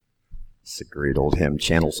It's a great old hymn,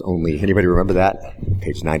 Channels Only. Anybody remember that?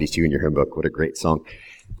 Page 92 in your hymn book. What a great song.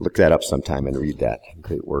 Look that up sometime and read that.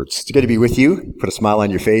 Great words. It's good to be with you. Put a smile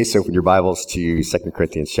on your face. Open your Bibles to 2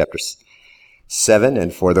 Corinthians chapter 7.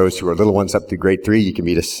 And for those who are little ones up to grade 3, you can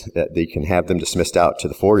meet us. You can have them dismissed out to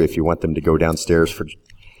the foyer if you want them to go downstairs for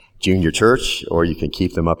junior church, or you can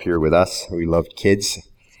keep them up here with us. We love kids,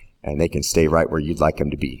 and they can stay right where you'd like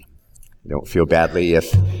them to be. Don't feel badly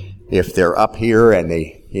if they're up here and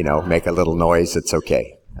they, make a little noise. It's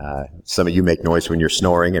okay. Some of you make noise when you're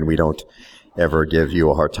snoring, and we don't ever give you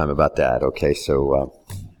a hard time about that. Okay, so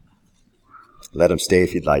let them stay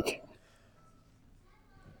if you'd like.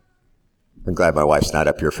 I'm glad my wife's not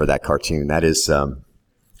up here for that cartoon. That's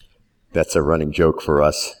a running joke for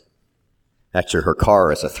us. Actually, her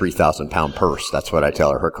car is a 3,000-pound purse. That's what I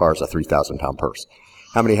tell her. Her car is a 3,000-pound purse.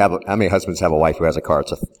 How many husbands have a wife who has a car?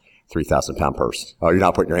 It's a 3,000-pound purse. Oh, you're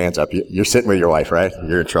not putting your hands up. You're sitting with your wife, right?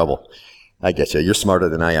 You're in trouble. I get you. You're smarter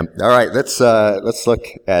than I am. All right, let's look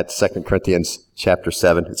at 2 Corinthians chapter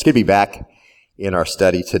 7. It's going to be back in our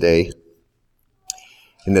study today.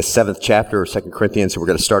 In this 7th chapter of 2 Corinthians, we're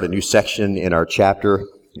going to start a new section in our chapter.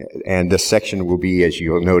 And this section will be, as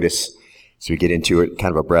you'll notice, as we get into it,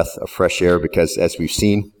 kind of a breath of fresh air, because as we've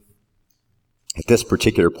seen at this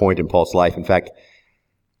particular point in Paul's life, in fact,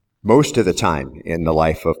 most of the time in the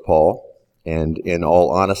life of Paul, and in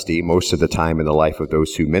all honesty, most of the time in the life of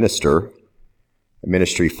those who minister,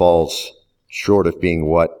 ministry falls short of being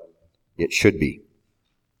what it should be.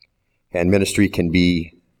 And ministry can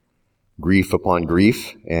be grief upon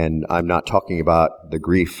grief, and I'm not talking about the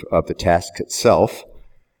grief of the task itself,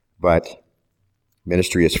 but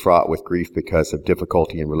ministry is fraught with grief because of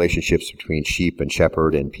difficulty in relationships between sheep and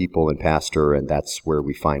shepherd and people and pastor, and that's where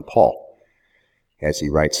we find Paul as he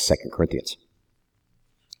writes 2 Corinthians.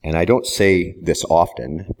 And I don't say this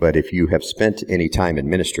often, but if you have spent any time in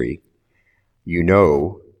ministry, you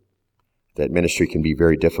know that ministry can be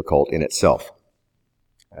very difficult in itself.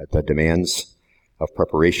 The demands of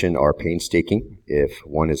preparation are painstaking if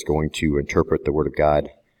one is going to interpret the Word of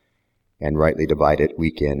God and rightly divide it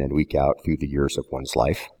week in and week out through the years of one's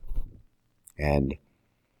life. And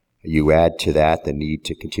you add to that the need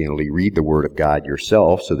to continually read the Word of God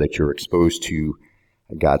yourself so that you're exposed to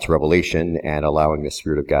God's revelation and allowing the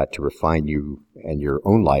Spirit of God to refine you and your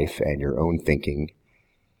own life and your own thinking.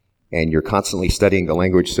 And you're constantly studying the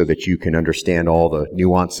language so that you can understand all the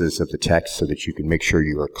nuances of the text, so that you can make sure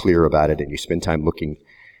you are clear about it, and you spend time looking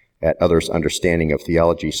at others' understanding of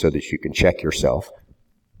theology so that you can check yourself.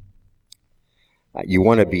 You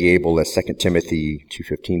want to be able, as 2 Timothy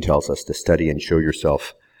 2:15 tells us, to study and show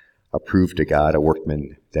yourself approved to God, a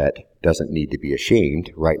workman that doesn't need to be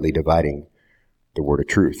ashamed, rightly dividing the word of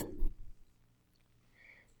truth.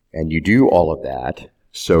 And you do all of that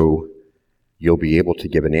so you'll be able to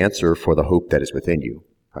give an answer for the hope that is within you,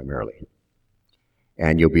 primarily.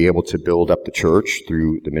 And you'll be able to build up the church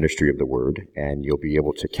through the ministry of the word, and you'll be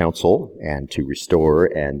able to counsel and to restore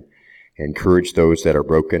and encourage those that are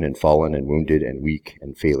broken and fallen and wounded and weak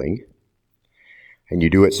and failing. And you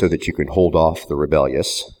do it so that you can hold off the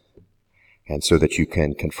rebellious, and so that you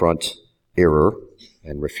can confront error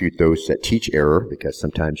and refute those that teach error, because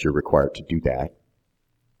sometimes you're required to do that.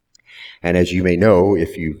 And as you may know,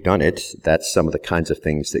 if you've done it, that's some of the kinds of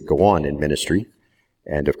things that go on in ministry.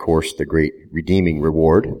 And of course, the great redeeming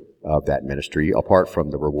reward of that ministry, apart from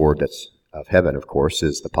the reward that's of heaven, of course,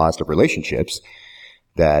 is the positive relationships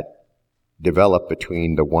that develop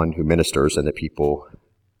between the one who ministers and the people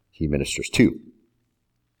he ministers to.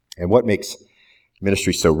 And what makes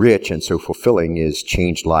ministry so rich and so fulfilling is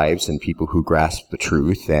changed lives and people who grasp the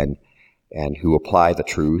truth and who apply the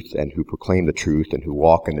truth and who proclaim the truth and who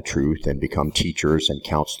walk in the truth and become teachers and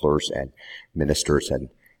counselors and ministers and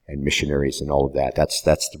missionaries and all of that.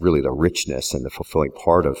 That's really the richness and the fulfilling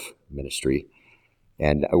part of ministry.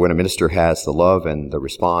 And when a minister has the love and the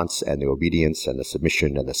response and the obedience and the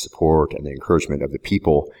submission and the support and the encouragement of the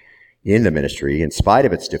people in the ministry, in spite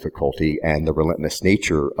of its difficulty and the relentless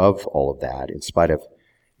nature of all of that, in spite of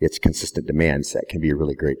its consistent demands, that can be a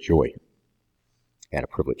really great joy and a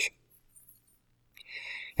privilege.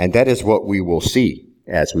 And that is what we will see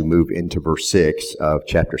as we move into verse 6 of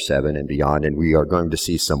chapter 7 and beyond. And we are going to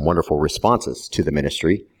see some wonderful responses to the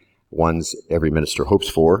ministry, ones every minister hopes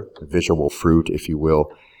for, the visual fruit, if you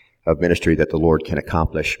will, of ministry that the Lord can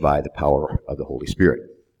accomplish by the power of the Holy Spirit.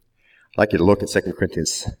 I'd like you to look at 2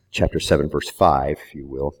 Corinthians chapter 7, verse 5, if you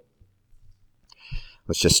will.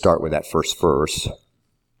 Let's just start with that first verse.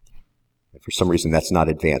 And for some reason, that's not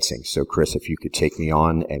advancing. So, Chris, if you could take me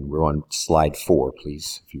on, and we're on slide 4,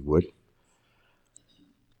 please, if you would.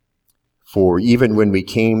 For even when we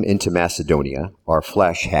came into Macedonia, our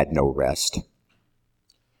flesh had no rest,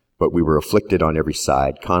 but we were afflicted on every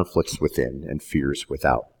side, conflicts within and fears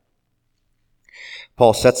without.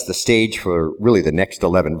 Paul sets the stage for really the next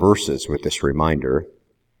 11 verses with this reminder.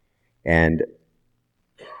 And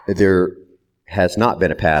there has not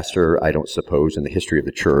been a pastor, I don't suppose, in the history of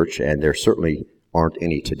the church, and there certainly aren't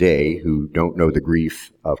any today who don't know the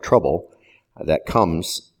grief of trouble that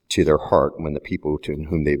comes to their heart when the people to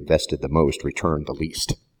whom they've invested the most return the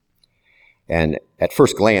least. And at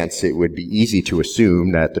first glance, it would be easy to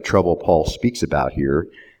assume that the trouble Paul speaks about here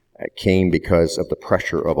came because of the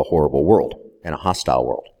pressure of a horrible world and a hostile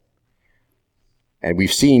world. And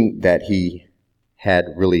we've seen that he had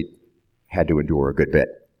really had to endure a good bit.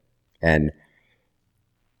 And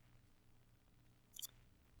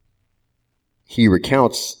he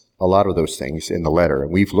recounts a lot of those things in the letter,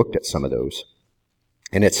 and we've looked at some of those.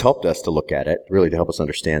 And it's helped us to look at it, really to help us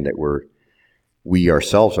understand that we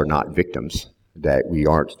ourselves are not victims, that we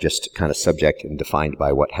aren't just kind of subject and defined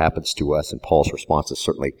by what happens to us, and Paul's responses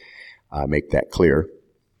certainly make that clear.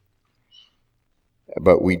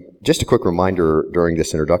 But just a quick reminder during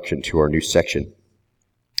this introduction to our new section.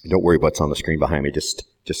 Don't worry what's on the screen behind me, just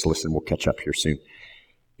listen, we'll catch up here soon.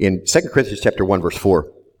 In 2 Corinthians chapter 1, verse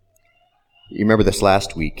 4, you remember this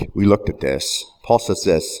last week, we looked at this. Paul says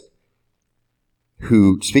this,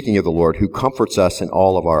 who, speaking of the Lord, who comforts us in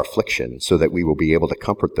all of our affliction, so that we will be able to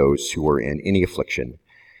comfort those who are in any affliction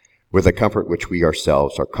with a comfort which we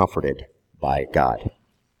ourselves are comforted by God.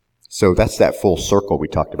 So that's that full circle we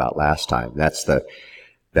talked about last time.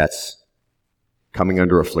 That's coming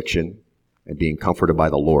under affliction and being comforted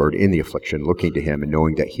by the Lord in the affliction, looking to him and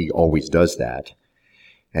knowing that he always does that.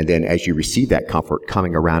 And then as you receive that comfort,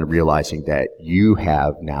 coming around and realizing that you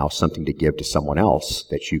have now something to give to someone else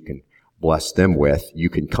that you can bless them with,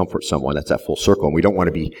 you can comfort someone. That's that full circle. And we don't want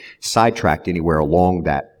to be sidetracked anywhere along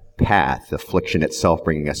that path, affliction itself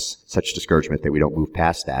bringing us such discouragement that we don't move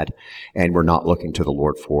past that, and we're not looking to the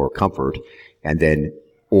Lord for comfort, and then,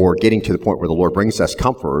 or getting to the point where the Lord brings us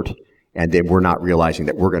comfort, and then we're not realizing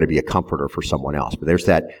that we're going to be a comforter for someone else. But there's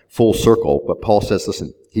that full circle. But Paul says,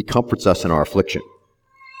 listen, he comforts us in our affliction.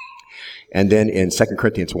 And then in 2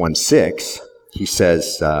 Corinthians 1:6, he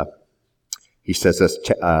says this,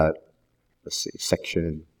 let's see,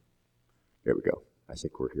 section, there we go. I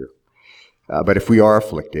think we're here. But if we are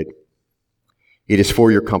afflicted, it is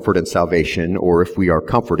for your comfort and salvation, or if we are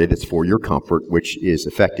comforted, it's for your comfort, which is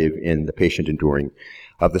effective in the patient enduring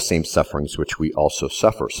of the same sufferings which we also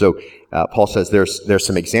suffer. So Paul says there's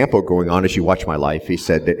some example going on as you watch my life. He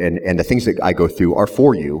said, and the things that I go through are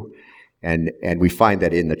for you. And we find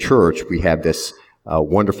that in the church we have this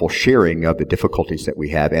wonderful sharing of the difficulties that we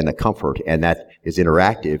have and the comfort, and that is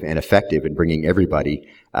interactive and effective in bringing everybody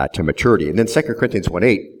to maturity. And then 2 Corinthians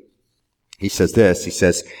 1:8, he says this, he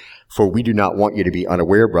says, for we do not want you to be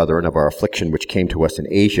unaware, brethren, of our affliction which came to us in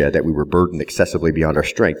Asia, that we were burdened excessively beyond our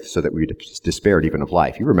strength, so that we despaired even of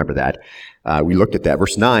life. You remember that. We looked at that.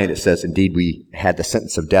 Verse 9, it says, indeed, we had the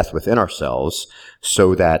sentence of death within ourselves,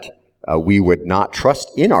 so that we would not trust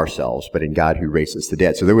in ourselves, but in God who raises the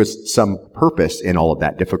dead. So there was some purpose in all of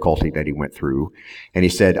that difficulty that he went through. And he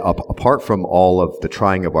said, apart from all of the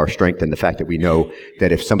trying of our strength and the fact that we know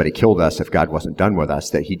that if somebody killed us, if God wasn't done with us,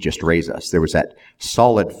 that he'd just raise us. There was that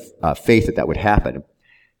solid faith that would happen.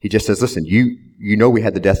 He just says, listen, you know we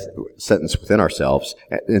had the death sentence within ourselves,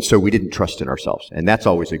 and so we didn't trust in ourselves. And that's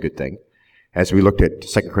always a good thing. As we looked at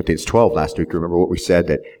 2 Corinthians 12 last week, remember what we said,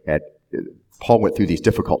 that Paul went through these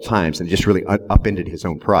difficult times and just really upended his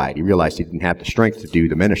own pride. He realized he didn't have the strength to do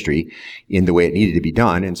the ministry in the way it needed to be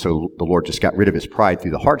done, and so the Lord just got rid of his pride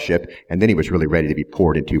through the hardship, and then he was really ready to be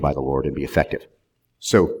poured into by the Lord and be effective.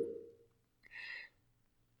 So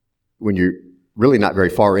when you're really not very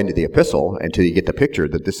far into the epistle until you get the picture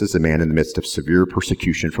that this is a man in the midst of severe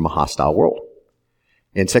persecution from a hostile world.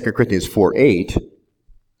 In 2 Corinthians 4:8,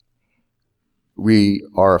 we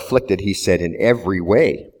are afflicted, he said, in every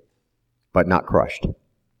way, but not crushed.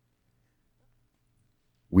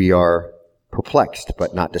 We are perplexed,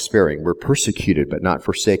 but not despairing. We're persecuted, but not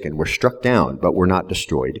forsaken. We're struck down, but we're not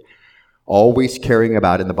destroyed. Always carrying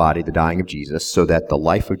about in the body the dying of Jesus, so that the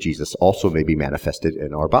life of Jesus also may be manifested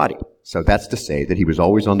in our body. So that's to say that he was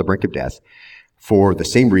always on the brink of death for the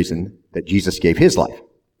same reason that Jesus gave his life,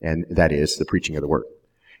 and that is the preaching of the word.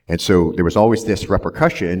 And so there was always this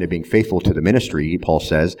repercussion of being faithful to the ministry, Paul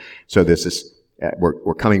says. So this is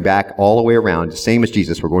we're coming back all the way around, the same as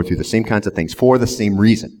Jesus. We're going through the same kinds of things for the same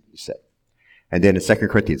reason, he said. And then in 2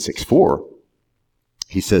 Corinthians 6:4,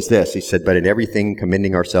 he says this, he said, but in everything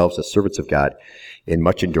commending ourselves as servants of God, in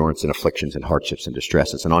much endurance and afflictions and hardships and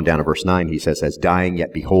distresses. And on down to verse 9, he says, as dying,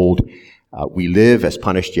 yet behold, We live as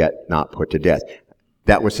punished yet not put to death.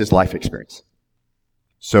 That was his life experience.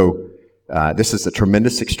 So this is a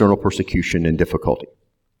tremendous external persecution and difficulty.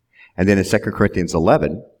 And then in 2 Corinthians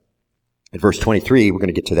 11, in verse 23, we're going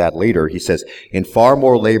to get to that later, he says, in far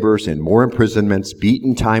more labors and more imprisonments,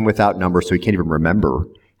 beaten time without number, so he can't even remember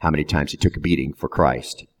how many times he took a beating for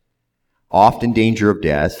Christ. Oft in danger of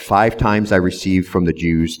death. 5 times I received from the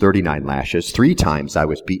Jews 39 lashes. 3 times I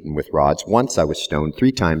was beaten with rods. Once I was stoned.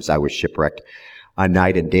 3 times I was shipwrecked. A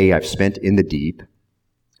night and day I've spent in the deep.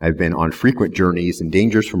 I've been on frequent journeys and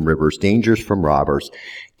dangers from rivers, dangers from robbers,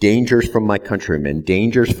 dangers from my countrymen,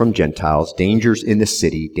 dangers from Gentiles, dangers in the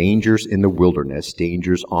city, dangers in the wilderness,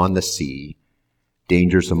 dangers on the sea,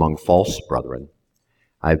 dangers among false brethren.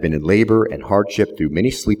 I've been in labor and hardship through many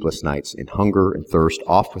sleepless nights, in hunger and thirst,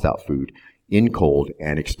 oft without food, in cold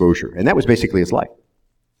and exposure. And that was basically his life.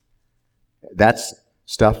 That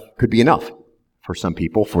stuff could be enough for some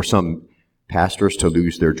people, for some pastors to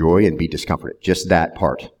lose their joy and be discomforted. Just that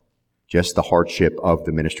part. Just the hardship of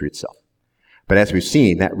the ministry itself. But as we've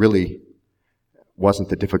seen, that really wasn't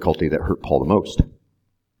the difficulty that hurt Paul the most.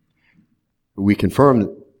 We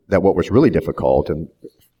confirm that what was really difficult, in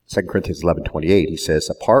 2 Corinthians 11:28, he says,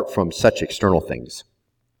 apart from such external things.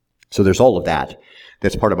 So there's all of that.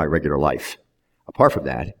 That's part of my regular life. Apart from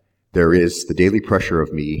that, there is the daily pressure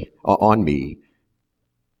on me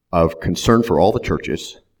of concern for all the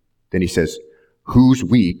churches. Then he says, who's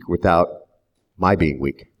weak without my being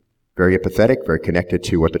weak? Very empathetic, very connected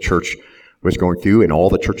to what the church was going through in all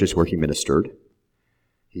the churches where he ministered.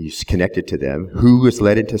 He's connected to them. Who is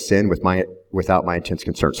led into sin without my intense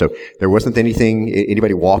concern? So there wasn't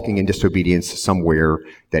anybody walking in disobedience somewhere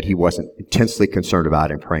that he wasn't intensely concerned about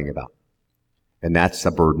and praying about. And that's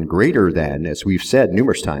a burden greater than, as we've said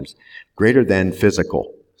numerous times, greater than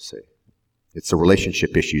physical. It's the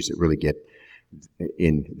relationship issues that really get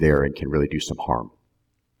in there and can really do some harm.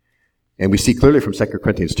 And we see clearly from 2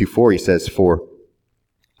 Corinthians 2:4, he says, for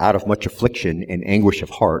out of much affliction and anguish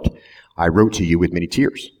of heart, I wrote to you with many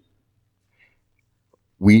tears.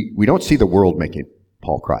 We don't see the world making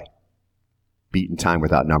Paul cry. Beaten time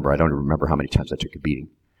without number. I don't even remember how many times I took a beating.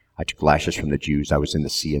 I took lashes from the Jews. I was in the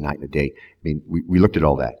sea a night and a day. I mean, we looked at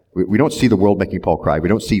all that. We don't see the world making Paul cry. We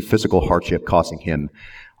don't see physical hardship causing him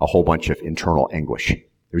a whole bunch of internal anguish. It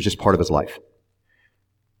was just part of his life.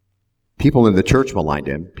 People in the church maligned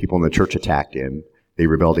him. People in the church attacked him. They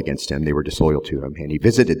rebelled against him. They were disloyal to him. And he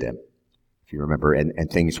visited them, if you remember,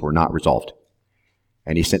 and things were not resolved.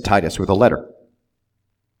 And he sent Titus with a letter.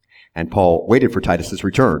 And Paul waited for Titus's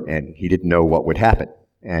return, and he didn't know what would happen.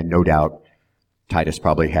 And no doubt, Titus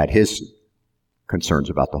probably had his concerns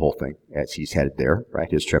about the whole thing as he's headed there,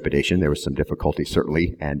 right? His trepidation. There was some difficulty,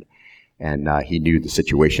 certainly, and he knew the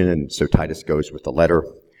situation, and so Titus goes with the letter.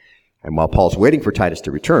 And while Paul's waiting for Titus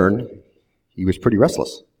to return, he was pretty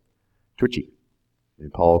restless, twitchy.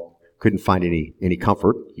 And Paul couldn't find any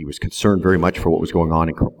comfort. He was concerned very much for what was going on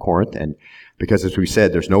in Corinth. And because, as we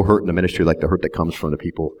said, there's no hurt in the ministry like the hurt that comes from the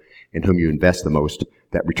people in whom you invest the most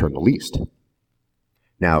that return the least.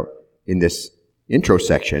 Now, in this intro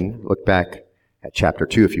section, look back at chapter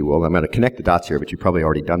 2, if you will. I'm going to connect the dots here, but you've probably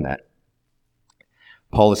already done that.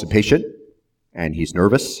 Paul is impatient, and he's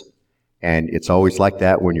nervous. And it's always like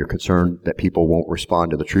that when you're concerned that people won't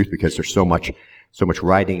respond to the truth because there's so much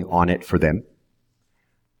riding on it for them,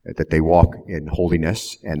 that they walk in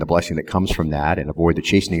holiness and the blessing that comes from that and avoid the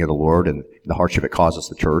chastening of the Lord and the hardship it causes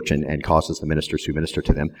the church and causes the ministers who minister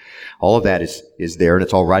to them. All of that is there, and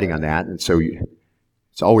it's all riding on that. And so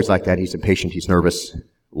it's always like that. He's impatient, he's nervous,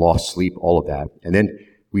 lost sleep, all of that. And then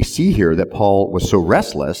we see here that Paul was so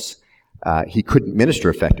restless, he couldn't minister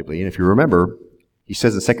effectively. And if you remember, he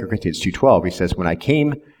says in 2 Corinthians 2:12, he says, when I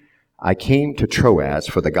came to Troas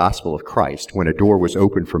for the gospel of Christ, when a door was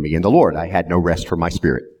opened for me in the Lord, I had no rest for my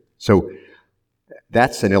spirit. So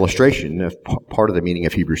that's an illustration of part of the meaning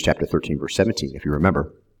of Hebrews chapter 13, verse 17, if you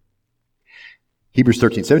remember. Hebrews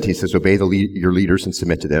 13:17 says, obey your leaders and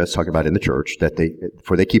submit to them. It's talking about in the church,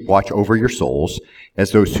 for they keep watch over your souls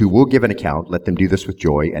as those who will give an account. Let them do this with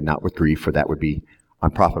joy and not with grief, for that would be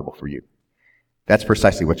unprofitable for you. That's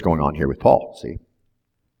precisely what's going on here with Paul, see?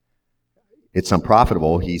 It's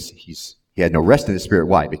unprofitable. He had no rest in his spirit.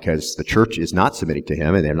 Why? Because the church is not submitting to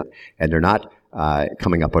him, and they're not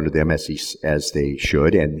coming up under them as they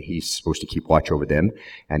should. And he's supposed to keep watch over them,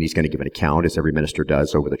 and he's going to give an account, as every minister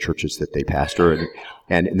does, over the churches that they pastor.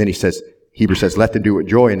 And then Hebrews says, let them do it with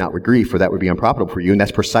joy and not with grief, for that would be unprofitable for you. And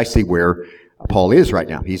that's precisely where Paul is right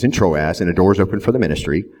now. He's in Troas, and a door is open for the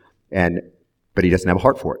ministry, but he doesn't have a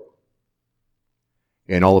heart for it.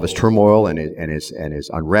 And all of his turmoil and his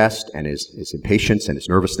unrest and his impatience and his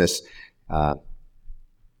nervousness,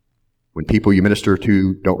 When people you minister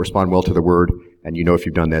to don't respond well to the word, and you know if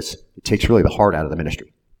you've done this, it takes really the heart out of the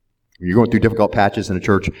ministry. When you're going through difficult patches in a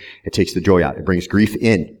church, it takes the joy out. It brings grief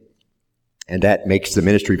in. And that makes the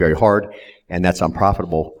ministry very hard, and that's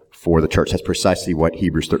unprofitable for the church. That's precisely what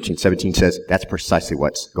Hebrews 13:17 says. That's precisely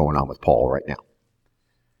what's going on with Paul right now.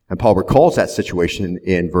 And Paul recalls that situation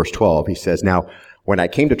in verse 12. He says, "Now, when I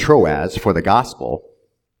came to Troas for the gospel,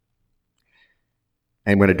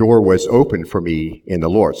 and when a door was opened for me in the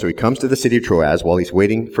Lord." So he comes to the city of Troas while he's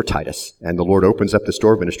waiting for Titus, and the Lord opens up this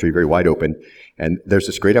door of ministry very wide open, and there's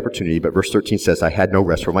this great opportunity, but verse 13 says, "I had no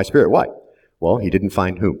rest for my spirit." Why? Well, he didn't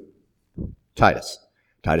find whom? Titus.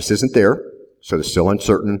 Titus isn't there, so it's still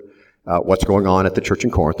uncertain what's going on at the church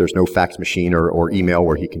in Corinth. There's no fax machine or email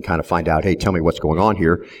where he can kind of find out, hey, tell me what's going on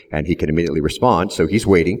here, and he can immediately respond. So he's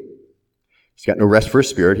waiting. He's got no rest for his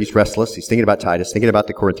spirit. He's restless. He's thinking about Titus, thinking about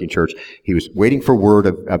the Corinthian church. He was waiting for word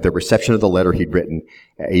of the reception of the letter he'd written.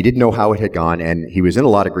 He didn't know how it had gone, and he was in a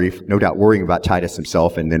lot of grief, no doubt worrying about Titus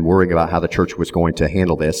himself and then worrying about how the church was going to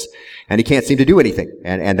handle this. And he can't seem to do anything.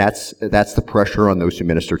 And that's the pressure on those who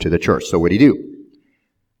minister to the church. So what did he do?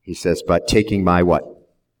 He says, "But taking my" what?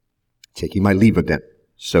 "Taking my leave of them.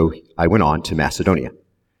 So I went on to Macedonia."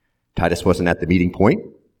 Titus wasn't at the meeting point.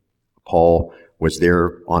 Paul was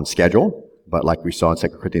there on schedule. But like we saw in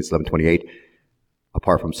 2 Corinthians 11:28,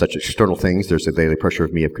 apart from such external things, there's a daily pressure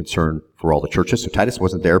of me of concern for all the churches. So Titus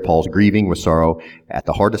wasn't there. Paul's grieving with sorrow at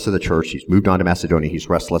the hardness of the church. He's moved on to Macedonia. He's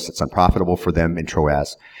restless. It's unprofitable for them in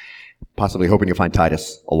Troas, possibly hoping to find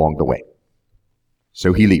Titus along the way.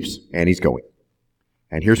 So he leaves, and he's going.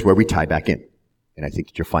 And here's where we tie back in. And I think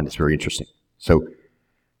that you'll find this very interesting. So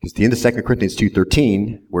it's the end of 2 Corinthians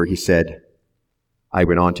 2:13, where he said, "I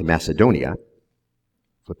went on to Macedonia."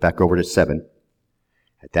 Flip back over to 7.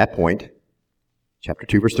 At that point, chapter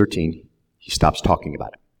 2, verse 13, he stops talking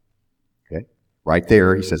about it. Okay? Right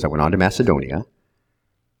there, he says, "I went on to Macedonia."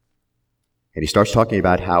 And he starts talking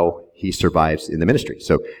about how he survives in the ministry.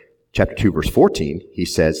 So chapter 2, verse 14, he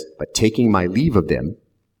says, "But taking my leave of them,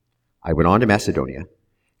 I went on to Macedonia."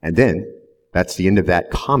 And then, that's the end of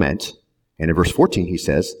that comment. And in verse 14, he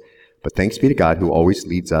says, "But thanks be to God who always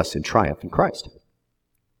leads us in triumph in Christ."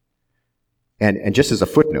 And just as a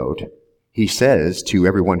footnote, he says to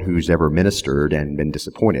everyone who's ever ministered and been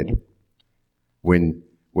disappointed, when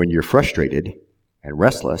you're frustrated and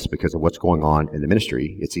restless because of what's going on in the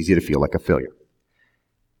ministry, it's easy to feel like a failure.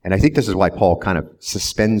 And I think this is why Paul kind of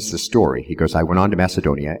suspends the story. He goes, "I went on to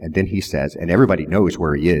Macedonia," and then he says, and everybody knows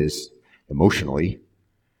where he is emotionally,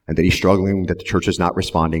 and that he's struggling, that the church is not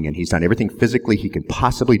responding, and he's done everything physically he can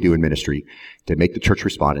possibly do in ministry to make the church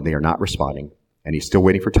respond, and they are not responding. And he's still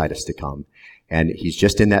waiting for Titus to come. And he's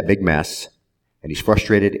just in that big mess, and he's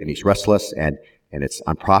frustrated, and he's restless, and it's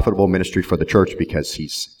unprofitable ministry for the church because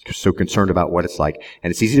he's so concerned about what it's like, and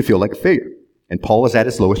it's easy to feel like a failure. And Paul is at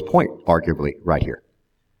his lowest point, arguably, right here.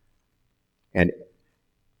 And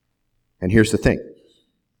here's the thing.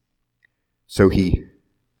 So he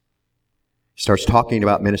starts talking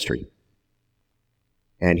about ministry,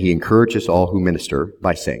 and he encourages all who minister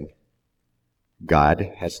by saying,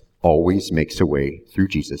 God has always makes a way through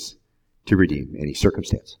Jesus to redeem any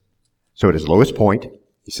circumstance. So at his lowest point,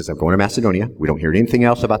 he says, "I'm going to Macedonia." We don't hear anything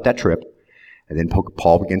else about that trip. And then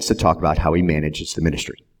Paul begins to talk about how he manages the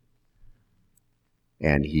ministry.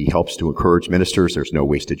 And he helps to encourage ministers. There's no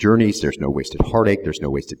wasted journeys. There's no wasted heartache. There's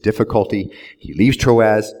no wasted difficulty. He leaves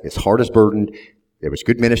Troas. His heart is burdened. There was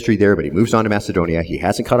good ministry there, but he moves on to Macedonia. He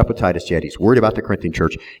hasn't caught up with Titus yet. He's worried about the Corinthian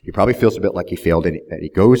church. He probably feels a bit like he failed, and he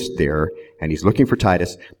goes there, and he's looking for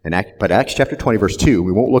Titus. But Acts chapter 20, verse 2,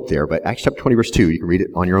 we won't look there, but Acts chapter 20, verse 2, you can read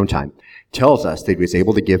it on your own time, tells us that he was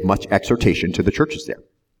able to give much exhortation to the churches there.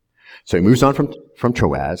 So he moves on from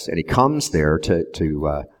Troas, and he comes there to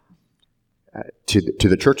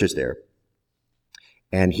the churches there,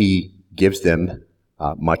 and he gives them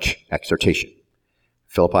much exhortation.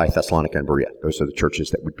 Philippi, Thessalonica, and Berea. Those are the churches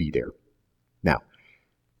that would be there. Now,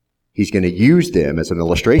 he's going to use them as an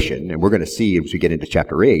illustration, and we're going to see as we get into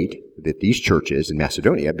chapter 8 that these churches in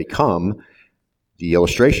Macedonia become the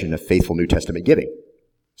illustration of faithful New Testament giving.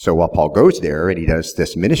 So while Paul goes there and he does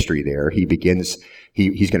this ministry there, he's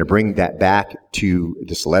going to bring that back to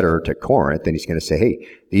this letter to Corinth, and he's going to say, hey,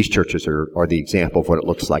 these churches are the example of what it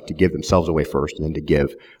looks like to give themselves away first and then to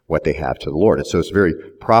give what they have to the Lord. And so it's very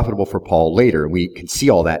profitable for Paul later, and we can see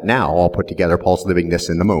all that now, all put together. Paul's living this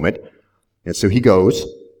in the moment. And so he goes.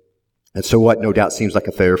 And so what no doubt seems like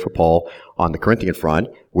a failure for Paul on the Corinthian front,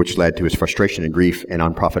 which led to his frustration and grief and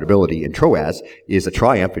unprofitability in Troas, is a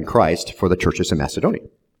triumph in Christ for the churches in Macedonia.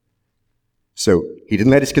 So he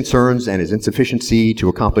didn't let his concerns and his insufficiency to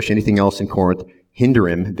accomplish anything else in Corinth hinder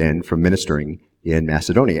him then from ministering in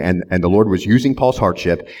Macedonia. And the Lord was using Paul's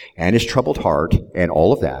hardship and his troubled heart and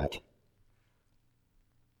all of that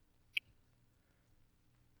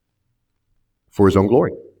for his own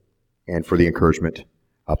glory and for the encouragement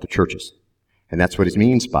of the churches. And that's what it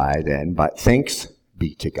means by then, but thanks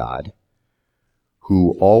be to God,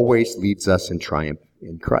 who always leads us in triumph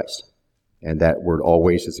in Christ. And that word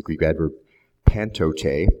always is the Greek adverb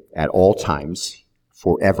pantote, at all times.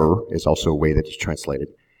 Forever is also a way that it's translated.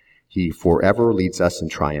 He forever leads us in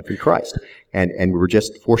triumph in Christ. And we were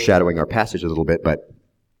just foreshadowing our passage a little bit, but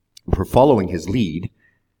we're following his lead.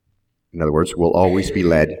 In other words, we'll always be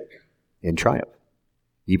led in triumph,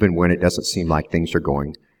 even when it doesn't seem like things are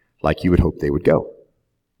going like you would hope they would go.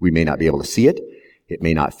 We may not be able to see it. It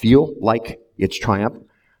may not feel like it's triumph,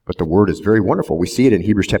 but the word is very wonderful. We see it in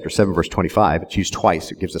Hebrews chapter 7, verse 25. It's used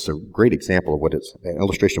twice. It gives us a great example of what it's, an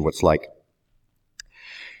illustration of what it's like.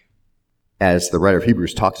 As the writer of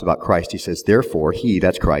Hebrews talks about Christ, he says, therefore, he,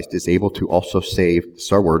 that's Christ, is able to also save, this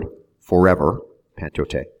is our word, forever,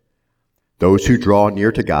 pantote, those who draw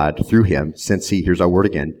near to God through him, since he, here's our word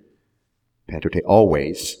again, pantote,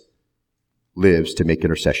 always lives to make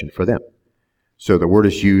intercession for them. So the word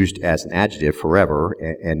is used as an adjective, forever,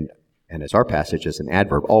 and as our passage, as an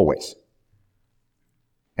adverb, always.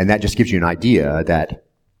 And that just gives you an idea that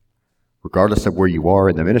regardless of where you are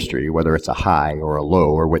in the ministry, whether it's a high or a low,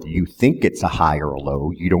 or whether you think it's a high or a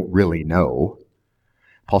low, you don't really know.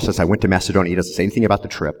 Paul says, I went to Macedonia. He doesn't say anything about the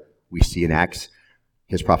trip. We see in Acts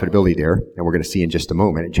his profitability there, and we're going to see in just a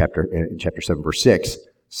moment in chapter 7, verse 6,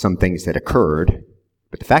 some things that occurred.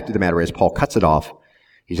 But the fact of the matter is, Paul cuts it off.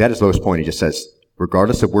 He's at his lowest point. He just says,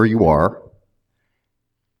 regardless of where you are,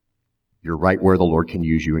 you're right where the Lord can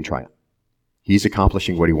use you in triumph. He's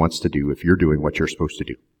accomplishing what he wants to do if you're doing what you're supposed to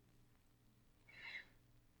do.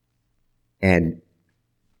 And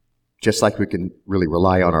just like we can really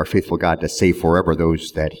rely on our faithful God to save forever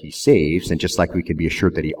those that he saves, and just like we can be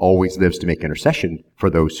assured that he always lives to make intercession for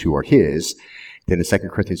those who are his, then in 2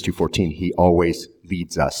 Corinthians 2:14, he always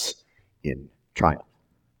leads us in triumph.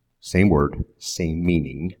 Same word, same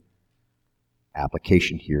meaning.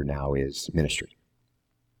 Application here now is ministry.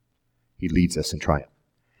 He leads us in triumph.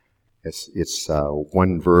 It's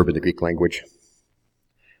one verb in the Greek language,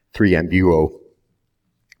 3 ambuo,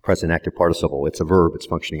 present active participle. It's a verb. It's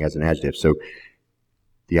functioning as an adjective. So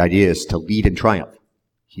the idea is to lead in triumph.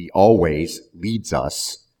 He always leads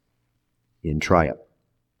us in triumph.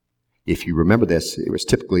 If you remember this, it was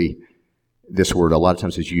typically, this word a lot of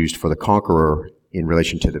times is used for the conqueror in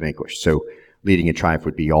relation to the vanquished. So leading in triumph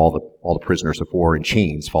would be all the prisoners of war in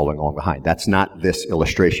chains following along behind. That's not this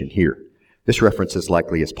illustration here. This reference is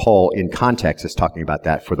likely, as Paul in context is talking about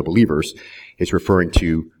that for the believers, is referring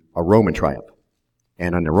to a Roman triumph.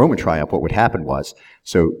 And on the Roman triumph, what would happen was,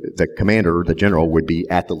 so the commander, the general, would be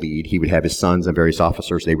at the lead. He would have his sons and various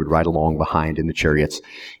officers. They would ride along behind in the chariots.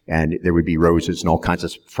 And there would be roses and all kinds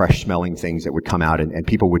of fresh-smelling things that would come out. And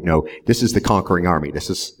people would know, this is the conquering army. This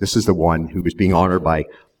is the one who was being honored by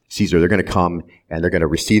Caesar. They're going to come and they're going to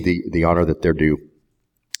receive the honor that they're due.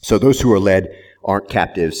 So those who are led aren't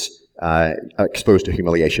captives, exposed to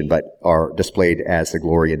humiliation, but are displayed as the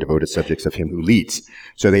glory and devoted subjects of him who leads.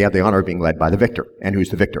 So they have the honor of being led by the victor. And who's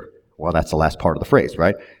the victor? Well, that's the last part of the phrase,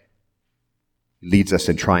 right? Leads us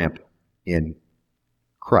in triumph in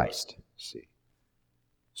Christ. See.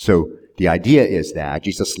 So the idea is that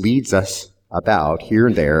Jesus leads us about here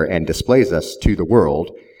and there and displays us to the world.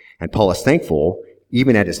 And Paul is thankful,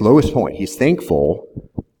 even at his lowest point, he's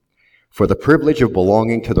thankful for the privilege of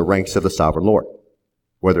belonging to the ranks of the sovereign Lord.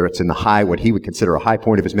 Whether it's in the high, what he would consider a high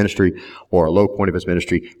point of his ministry, or a low point of his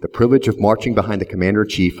ministry, the privilege of marching behind the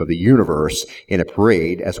commander-in-chief of the universe in a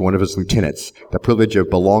parade as one of his lieutenants, the privilege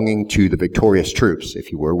of belonging to the victorious troops,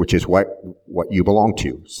 if you were, which is what you belong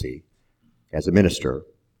to, see, as a minister.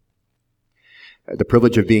 The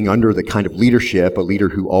privilege of being under the kind of leadership, a leader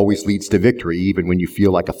who always leads to victory, even when you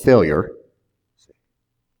feel like a failure.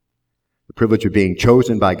 The privilege of being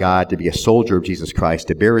chosen by God to be a soldier of Jesus Christ,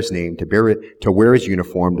 to bear his name, to wear his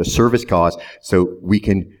uniform, to serve his cause. So we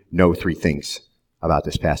can know 3 things about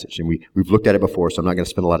this passage. And we've looked at it before, so I'm not going to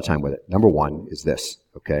spend a lot of time with it. Number 1 is this,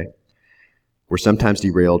 okay? We're sometimes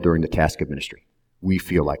derailed during the task of ministry. We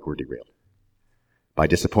feel like we're derailed by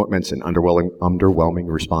disappointments and underwhelming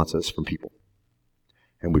responses from people.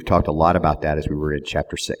 And we've talked a lot about that as we were in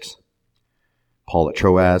chapter 6. Paul at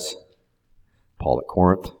Troas, Paul at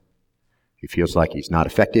Corinth. He feels like he's not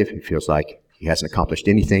effective. He feels like he hasn't accomplished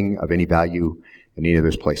anything of any value in any of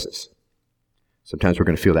those places. Sometimes we're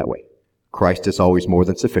going to feel that way. Christ is always more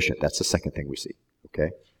than sufficient. That's the second thing we see, okay?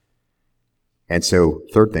 And so,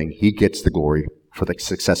 third thing, he gets the glory for the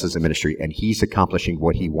successes in ministry, and he's accomplishing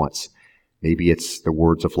what he wants. Maybe it's the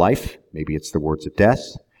words of life. Maybe it's the words of death.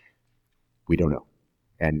 We don't know.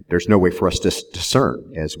 And there's no way for us to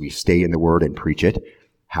discern as we stay in the Word and preach it,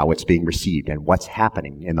 how it's being received and what's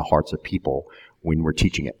happening in the hearts of people when we're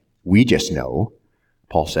teaching it. We just know,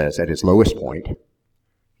 Paul says, at his lowest point,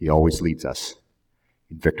 he always leads us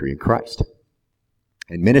in victory in Christ.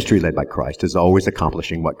 And ministry led by Christ is always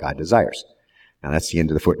accomplishing what God desires. Now that's the end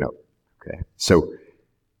of the footnote. Okay. So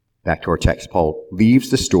back to our text. Paul leaves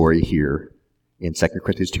the story here in 2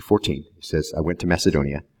 Corinthians 2:14. He says, I went to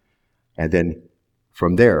Macedonia. And then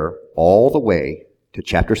from there, all the way to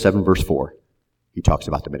chapter 7, verse 4, he talks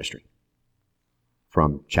about the ministry.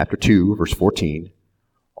 From chapter 2, verse 14,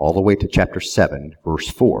 all the way to chapter 7, verse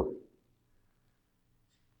 4.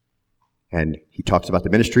 And he talks about the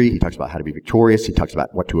ministry. He talks about how to be victorious. He talks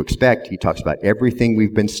about what to expect. He talks about everything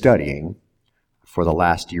we've been studying for the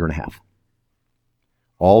last year and a half.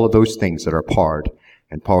 All of those things that are part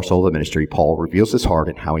and parcel of the ministry, Paul reveals his heart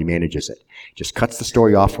and how he manages it. Just cuts the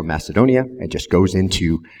story off from Macedonia and just goes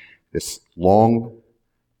into this long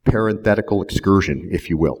parenthetical excursion, if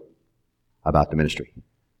you will, about the ministry.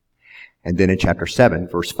 And then in chapter 7,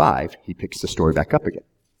 verse 5, he picks the story back up again.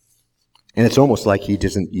 And it's almost like he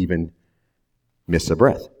doesn't even miss a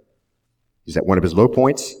breath. He's at one of his low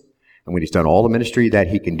points, and when he's done all the ministry that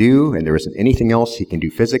he can do, and there isn't anything else he can do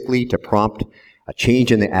physically to prompt a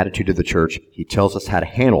change in the attitude of the church, he tells us how to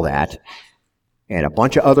handle that, and a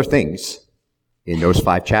bunch of other things in those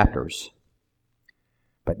 5 chapters.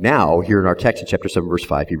 But now, here in our text in chapter 7, verse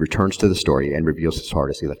 5, he returns to the story and reveals his heart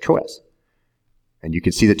as he left Troas. And you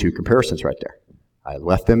can see the 2 comparisons right there. I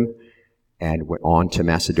left them and went on to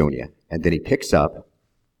Macedonia. And then he picks up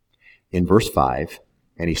in verse 5,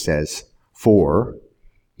 and he says, for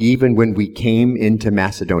even when we came into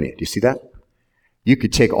Macedonia. Do you see that? You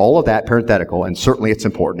could take all of that parenthetical, and certainly it's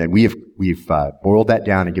important, and we've boiled that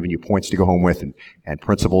down and given you points to go home with and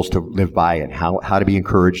principles to live by and how to be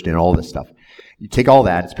encouraged and all this stuff. You take all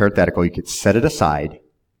that, it's parenthetical, you could set it aside,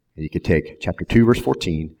 and you could take chapter 2, verse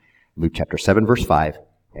 14, Luke chapter 7, verse 5,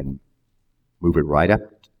 and move it right up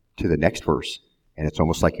to the next verse, and it's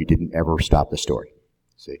almost like you didn't ever stop the story.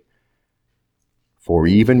 See? For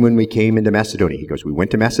even when we came into Macedonia, he goes, we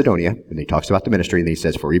went to Macedonia, and he talks about the ministry, and he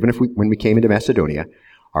says, for even when we came into Macedonia,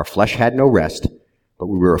 our flesh had no rest, but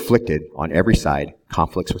we were afflicted on every side,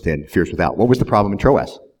 conflicts within, fears without. What was the problem in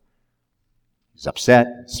Troas? He's upset,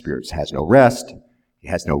 spirit has no rest, he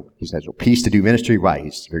has no peace to do ministry. Right,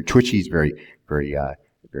 he's very twitchy, he's very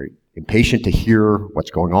impatient to hear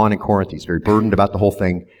what's going on in Corinth. He's very burdened about the whole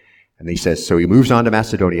thing. And he says, so he moves on to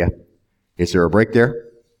Macedonia. Is there a break there?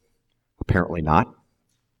 Apparently not.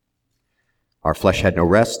 Our flesh had no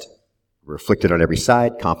rest. We're afflicted on every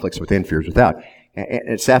side, conflicts within, fears without.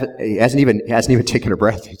 And he hasn't even taken a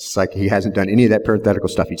breath. It's like he hasn't done any of that parenthetical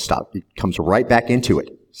stuff. He stopped. He comes right back into it.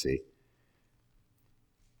 See?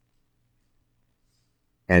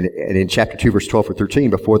 And in chapter 2, verse 12 or 13,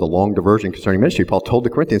 before the long diversion concerning ministry, Paul told the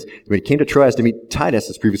Corinthians that when he came to Troas to meet Titus,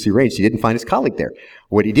 as previously arranged, he didn't find his colleague there.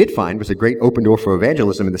 What he did find was a great open door for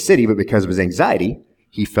evangelism in the city, but because of his anxiety,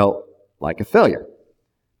 he felt like a failure. And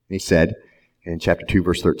he said in chapter 2,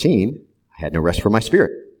 verse 13, I had no rest for my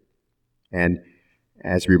spirit. And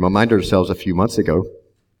as we reminded ourselves a few months ago,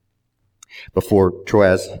 before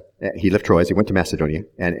Troas, he left Troas, he went to Macedonia.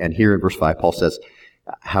 And here in verse 5, Paul says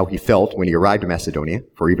how he felt when he arrived in Macedonia.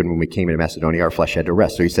 For even when we came into Macedonia, our flesh had no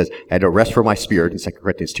rest. So he says, I had no rest for my spirit in 2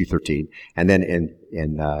 Corinthians 2:13. And then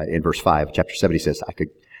in verse 5, chapter 7, he says, I could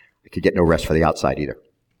get no rest for the outside either.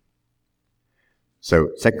 So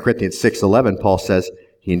 2 Corinthians 6:11, Paul says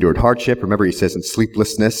he endured hardship. Remember, he says in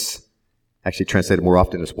sleeplessness, actually translated more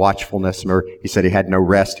often as watchfulness. Remember, he said he had no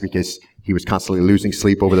rest because he was constantly losing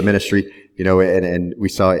sleep over the ministry. You know, and we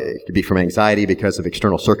saw it could be from anxiety because of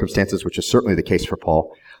external circumstances, which is certainly the case for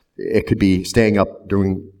Paul. It could be staying up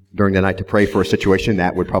during the night to pray for a situation.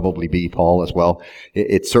 That would probably be Paul as well.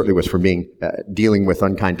 It certainly was for me, dealing with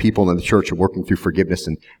unkind people in the church and working through forgiveness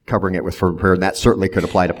and covering it with fervent prayer. And that certainly could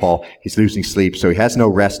apply to Paul. He's losing sleep, so he has no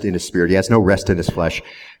rest in his spirit. He has no rest in his flesh.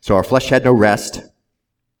 So our flesh had no rest.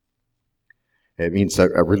 It means a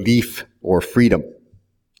relief or freedom.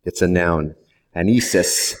 It's a noun.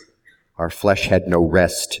 Anesis. Our flesh had no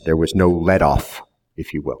rest. There was no let-off,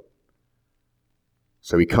 if you will.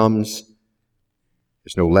 So he comes.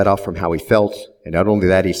 There's no let-off from how he felt. And not only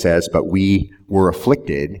that, he says, but we were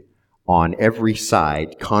afflicted on every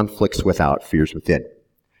side, conflicts without, fears within.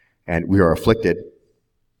 And we are afflicted.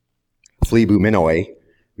 Phlebumenoi.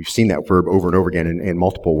 We've seen that verb over and over again in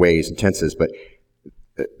multiple ways and tenses, but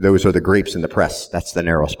those are the grapes in the press. That's the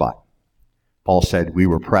narrow spot. Paul said, we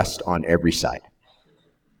were pressed on every side.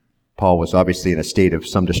 Paul was obviously in a state of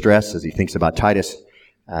some distress as he thinks about Titus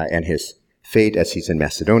and his fate as he's in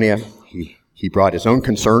Macedonia. He brought his own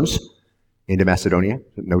concerns into Macedonia,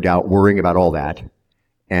 no doubt worrying about all that.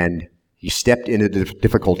 And he stepped into the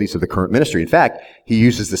difficulties of the current ministry. In fact, he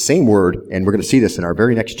uses the same word, and we're going to see this in our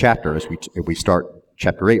very next chapter as we start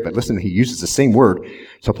chapter 8. But listen, he uses the same word.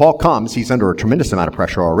 So Paul comes, he's under a tremendous amount of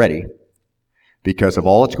pressure already because of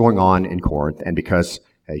all that's going on in Corinth and because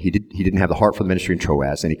he didn't have the heart for the ministry in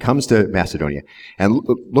Troas. And he comes to Macedonia. And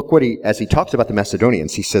look what as he talks about the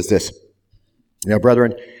Macedonians, he says this, now,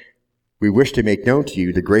 brethren, we wish to make known to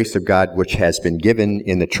you the grace of God which has been given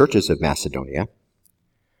in the churches of Macedonia,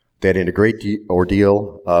 that in a great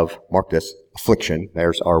ordeal of, mark this, affliction,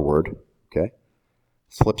 there's our word, okay,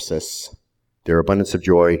 thlipsis, their abundance of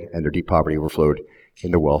joy and their deep poverty overflowed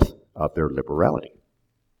in the wealth of their liberality.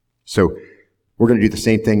 So we're going to do the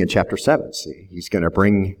same thing in chapter 7. See, he's going to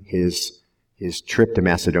bring his trip to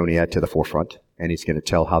Macedonia to the forefront, and he's going to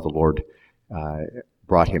tell how the Lord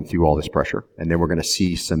brought him through all this pressure. And then we're going to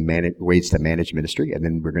see some ways to manage ministry. And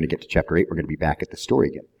then we're going to get to chapter 8. We're going to be back at the story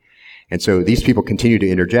again. And so these people continue to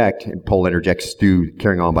interject, and Paul interjects through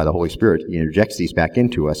carrying on by the Holy Spirit. He interjects these back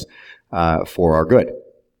into us for our good.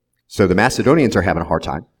 So the Macedonians are having a hard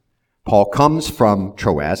time. Paul comes from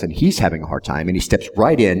Troas, and he's having a hard time, and he steps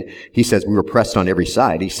right in. He says, we were pressed on every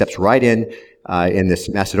side. He steps right in this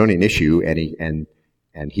Macedonian issue,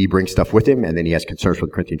 and he brings stuff with him, and then he has concerns for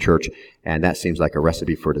the Corinthian church, and that seems like a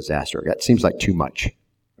recipe for disaster. That seems like too much,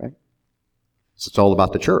 right? So it's all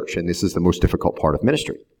about the church, and this is the most difficult part of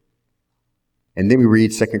ministry. And then we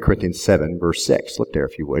read 2 Corinthians 7, verse 6. Look there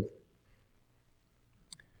if you would.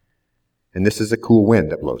 And this is a cool wind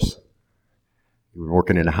that blows. You've been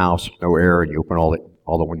working in a house with no air, and you open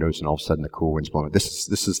all the windows, and all of a sudden the cool wind's blowing. This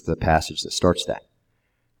is the passage that starts that.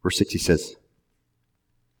 Verse 6, he says,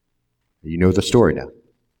 you know the story now.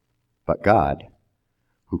 But God,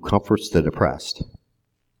 who comforts the depressed,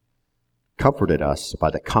 comforted us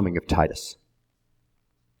by the coming of Titus.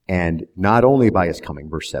 And not only by his coming,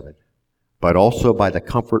 verse 7, but also by the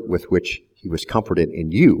comfort with which he was comforted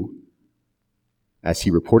in you, as he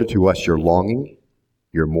reported to us your longing,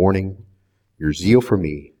 your mourning, your zeal for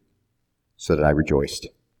me, so that I rejoiced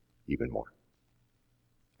even more.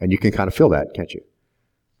 And you can kind of feel that, can't you?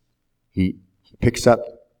 He picks up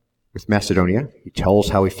with Macedonia. He tells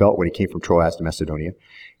how he felt when he came from Troas to Macedonia.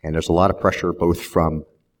 And there's a lot of pressure both from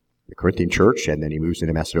the Corinthian church, and then he moves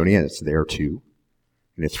into Macedonia, and it's there too.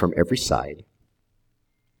 And it's from every side.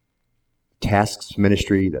 Tasks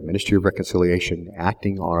ministry, the ministry of reconciliation,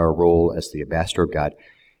 acting on our role as the ambassador of God,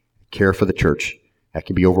 care for the church, that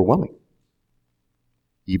can be overwhelming.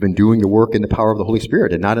 Even doing the work in the power of the Holy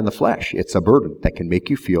Spirit and not in the flesh, it's a burden that can make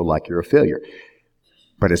you feel like you're a failure.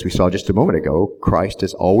 But as we saw just a moment ago, Christ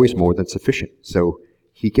is always more than sufficient. So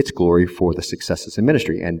he gets glory for the successes in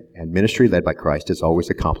ministry. And ministry led by Christ is always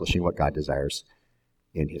accomplishing what God desires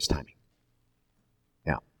in his timing.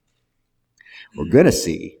 Now, we're going to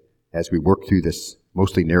see, as we work through this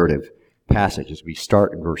mostly narrative passage, as we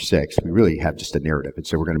start in verse 6, we really have just a narrative. And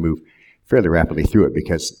so we're going to move fairly rapidly through it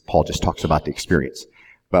because Paul just talks about the experience.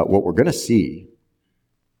 But what we're going to see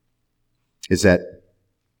is that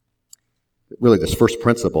really this first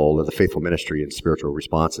principle of the faithful ministry and spiritual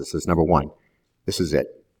responses is, number one, this is it.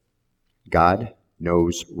 God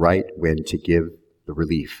knows right when to give the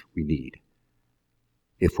relief we need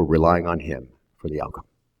if we're relying on him for the outcome.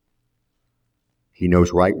 He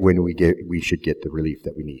knows right when we should get the relief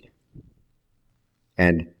that we need.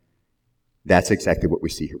 And that's exactly what we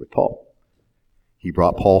see here with Paul. He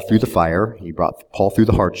brought Paul through the fire. He brought Paul through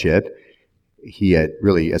the hardship. He had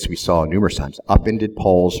really, as we saw numerous times, upended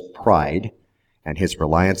Paul's pride and his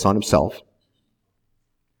reliance on himself.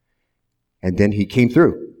 And then he came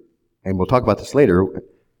through. And we'll talk about this later.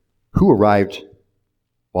 Who arrived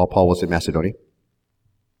while Paul was in Macedonia?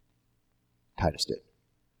 Titus did.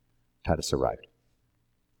 Titus arrived.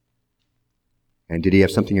 And did he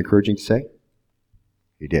have something encouraging to say?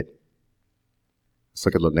 He did. Let's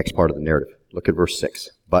look at the next part of the narrative. Look at verse 6.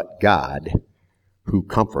 But God, who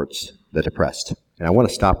comforts the depressed. And I want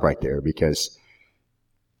to stop right there because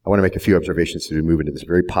I want to make a few observations to move into this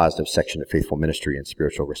very positive section of faithful ministry and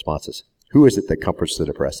spiritual responses. Who is it that comforts the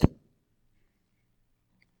depressed? Do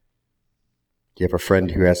you have a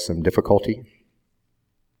friend who has some difficulty?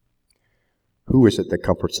 Who is it that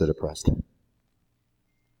comforts the depressed?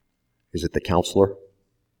 Is it the counselor? I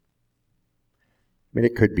mean,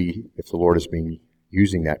 it could be if the Lord has been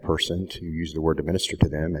using that person to use the word to minister to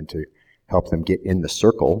them and to help them get in the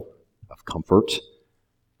circle of comfort,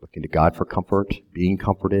 looking to God for comfort, being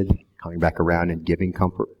comforted, coming back around and giving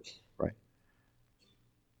comfort, right?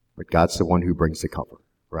 But God's the one who brings the comfort,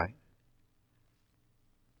 right?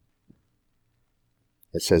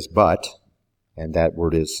 It says but, and that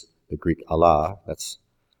word is the Greek Allah, that's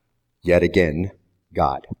yet again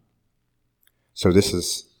God. So this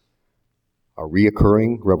is a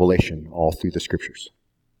reoccurring revelation all through the scriptures.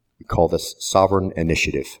 We call this sovereign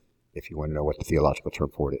initiative, if you want to know what the theological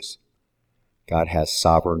term for it is. God has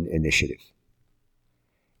sovereign initiative.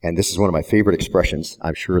 And this is one of my favorite expressions.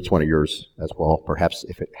 I'm sure it's one of yours as well. Perhaps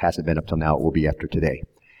if it hasn't been up till now, it will be after today.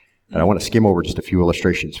 But I want to skim over just a few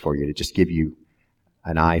illustrations for you to just give you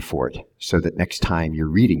an eye for it, so that next time you're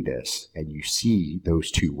reading this and you see those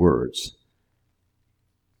two words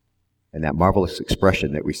and that marvelous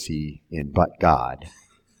expression that we see in but God,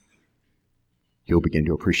 you'll begin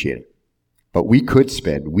to appreciate it. But we could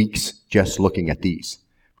spend weeks just looking at these.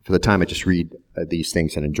 For the time, I just read these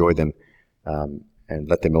things and enjoy them and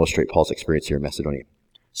let them illustrate Paul's experience here in Macedonia.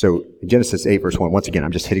 So in Genesis 8, verse 1, once again,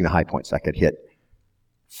 I'm just hitting the high points. I could hit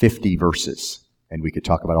 50 verses, and we could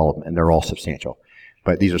talk about all of them, and they're all substantial.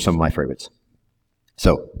 But these are some of my favorites.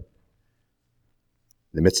 So, in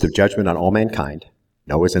the midst of judgment on all mankind,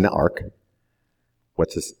 Noah's in the ark.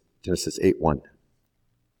 What's this? Genesis 8:1.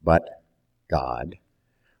 But God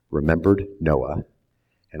remembered Noah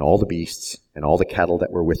and all the beasts and all the cattle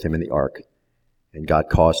that were with him in the ark, and God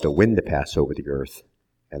caused a wind to pass over the earth,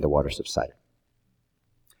 and the waters subsided.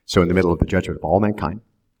 So in the middle of the judgment of all mankind,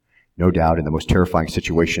 no doubt in the most terrifying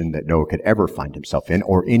situation that Noah could ever find himself in,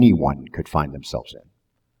 or anyone could find themselves in.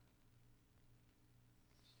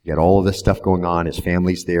 You got all of this stuff going on, his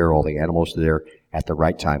family's there, all the animals are there, at the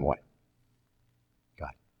right time, what? God.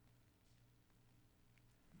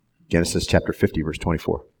 Genesis chapter 50, verse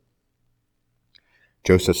 24.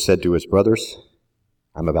 Joseph said to his brothers,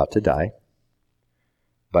 I'm about to die,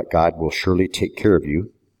 but God will surely take care of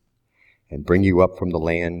you and bring you up from the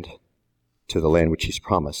land to the land which he's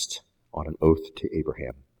promised on an oath to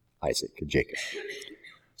Abraham, Isaac, and Jacob.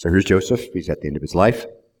 So here's Joseph. He's at the end of his life.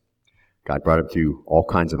 God brought him through all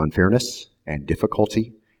kinds of unfairness and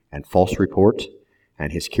difficulty and false report,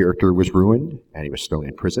 and his character was ruined, and he was thrown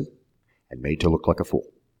in prison and made to look like a fool.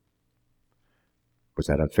 Was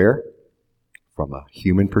that unfair? From a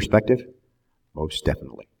human perspective? Most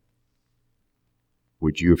definitely.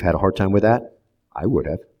 Would you have had a hard time with that? I would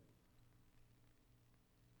have.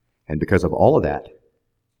 And because of all of that,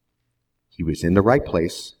 he was in the right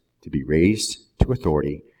place to be raised to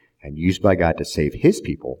authority and used by God to save his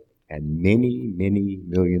people and many, many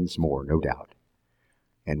millions more, no doubt.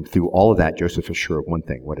 And through all of that, Joseph is sure of one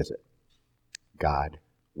thing. What is it? God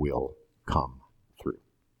will come through.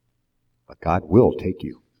 But God will take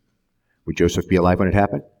you. Would Joseph be alive when it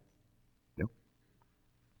happened? No.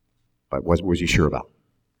 But what was he sure about?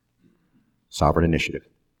 Sovereign initiative.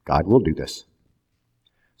 God will do this.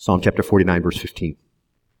 Psalm chapter 49, verse 15.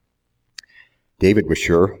 David was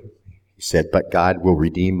sure. He said, but God will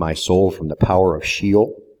redeem my soul from the power of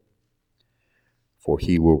Sheol, for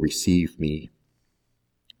he will receive me.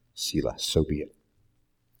 Selah, so be it.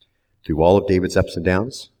 Through all of David's ups and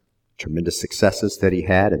downs, tremendous successes that he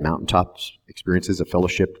had and mountaintop experiences of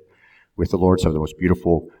fellowship with the Lord, some of the most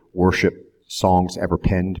beautiful worship songs ever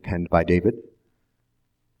penned by David,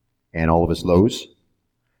 and all of his lows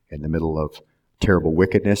in the middle of terrible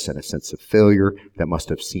wickedness and a sense of failure that must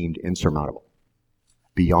have seemed insurmountable,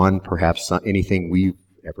 beyond perhaps anything we've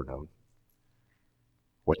ever known.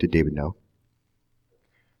 What did David know?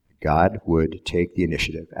 God would take the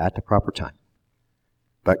initiative at the proper time.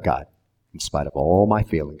 But God, in spite of all my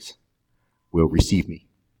failings, will receive me.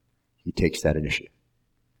 He takes that initiative.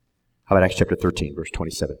 How about Acts chapter 13, verse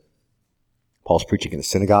 27? Paul's preaching in the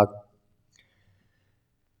synagogue.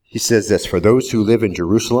 He says this, for those who live in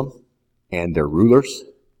Jerusalem and their rulers,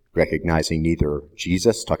 recognizing neither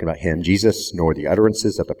Jesus, talking about him, Jesus, nor the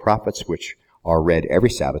utterances of the prophets, which are read every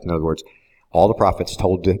Sabbath. In other words, all the prophets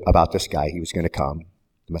told about this guy. He was going to come.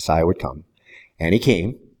 The Messiah would come. And he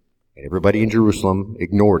came. And everybody in Jerusalem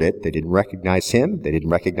ignored it. They didn't recognize him. They didn't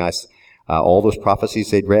recognize all those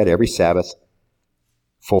prophecies they'd read every Sabbath.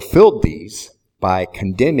 Fulfilled these by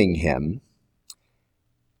condemning him.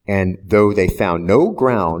 And though they found no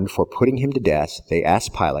ground for putting him to death, they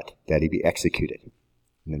asked Pilate that he be executed.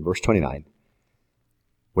 And then verse 29,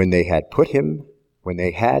 when they had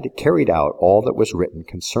carried out all that was written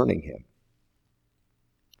concerning him,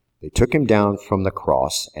 they took him down from the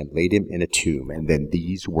cross and laid him in a tomb. And then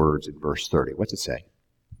these words in verse 30. What's it say?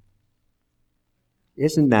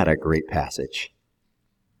 Isn't that a great passage?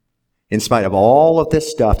 In spite of all of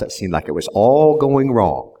this stuff that seemed like it was all going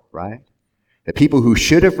wrong, right? The people who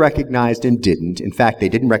should have recognized and didn't. In fact, they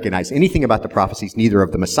didn't recognize anything about the prophecies, neither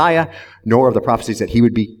of the Messiah, nor of the prophecies that he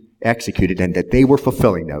would be executed and that they were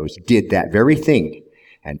fulfilling those, did that very thing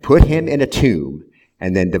and put him in a tomb,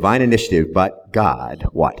 and then divine initiative, but God,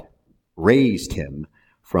 what? Raised him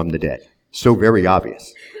from the dead. So very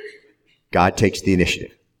obvious. God takes the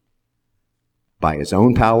initiative. By his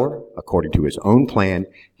own power, according to his own plan,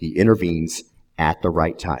 he intervenes at the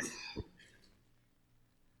right time.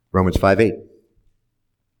 Romans 5:8.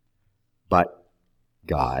 But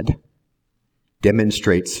God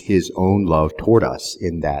demonstrates his own love toward us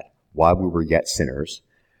in that while we were yet sinners,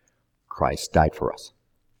 Christ died for us.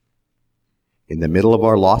 In the middle of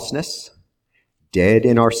our lostness, dead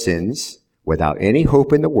in our sins, without any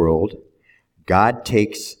hope in the world, God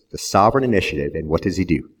takes the sovereign initiative, and what does he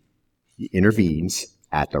do? He intervenes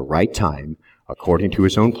at the right time, according to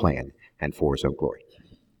his own plan and for his own glory.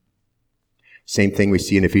 Same thing we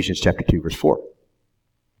see in Ephesians chapter 2, verse 4.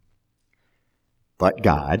 But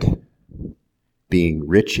God, being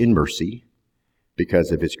rich in mercy,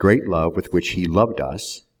 because of his great love with which he loved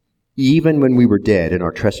us, even when we were dead in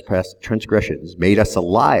our transgressions, made us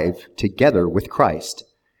alive together with Christ.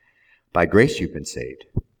 By grace you've been saved,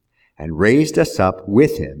 and raised us up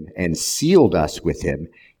with him, and sealed us with him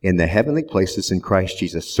in the heavenly places in Christ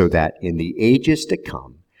Jesus, so that in the ages to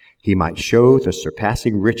come he might show the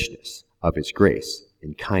surpassing richness of his grace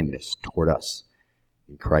and kindness toward us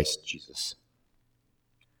in Christ Jesus.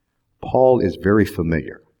 Paul is very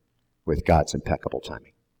familiar with God's impeccable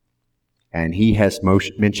timing. And he has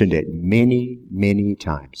mentioned it many, many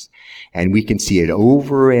times. And we can see it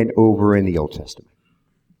over and over in the Old Testament.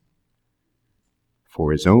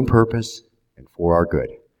 For his own purpose and for our good.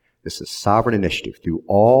 This is sovereign initiative. Through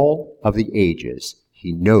all of the ages,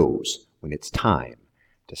 he knows when it's time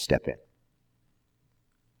to step in.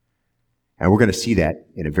 And we're going to see that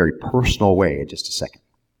in a very personal way in just a second.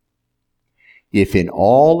 If in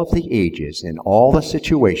all of the ages, in all the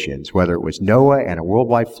situations, whether it was Noah and a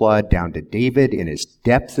worldwide flood, down to David in his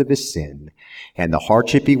depth of his sin, and the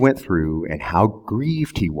hardship he went through, and how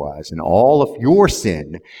grieved he was, and all of your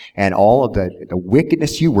sin, and all of the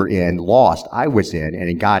wickedness you were in, lost, I was in, and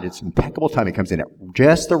in God, it's impeccable timing. It comes in at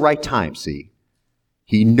just the right time, see?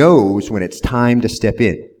 He knows when it's time to step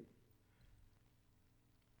in.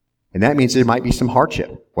 And that means there might be some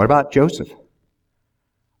hardship. What about Joseph?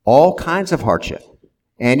 All kinds of hardship.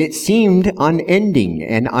 And it seemed unending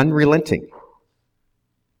and unrelenting.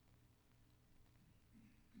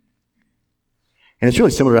 And it's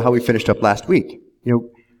really similar to how we finished up last week.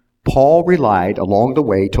 Paul relied along the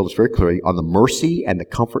way, told us very clearly, on the mercy and the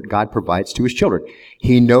comfort God provides to his children.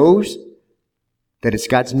 He knows that it's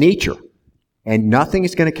God's nature. And nothing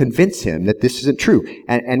is going to convince him that this isn't true.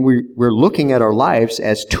 And we're looking at our lives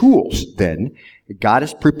as tools then. God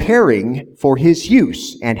is preparing for his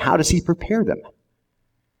use. And how does he prepare them?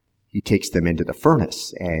 He takes them into the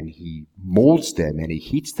furnace and he molds them and he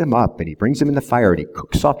heats them up and he brings them in the fire and he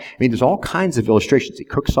cooks off. There's all kinds of illustrations. He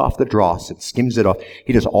cooks off the dross and skims it off.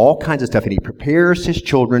 He does all kinds of stuff and he prepares his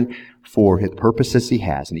children for his purposes he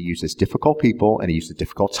has. And he uses difficult people and he uses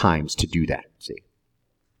difficult times to do that. See?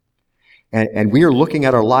 And we are looking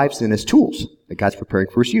at our lives then as tools that God's preparing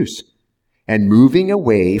for his use. And moving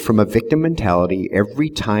away from a victim mentality every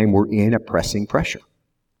time we're in a pressing pressure.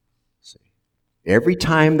 See? Every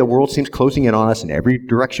time the world seems closing in on us, in every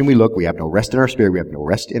direction we look, we have no rest in our spirit, we have no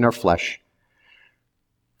rest in our flesh.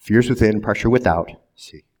 Fears within, pressure without.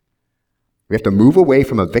 See? We have to move away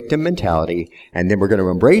from a victim mentality, and then we're going to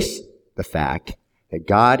embrace the fact that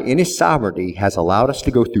God, in his sovereignty, has allowed us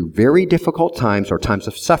to go through very difficult times or times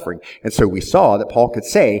of suffering. And so we saw that Paul could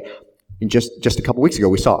say, in just a couple weeks ago,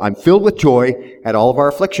 we saw, I'm filled with joy at all of our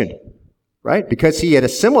affliction. Right? Because he had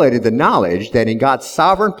assimilated the knowledge that in God's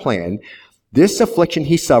sovereign plan, this affliction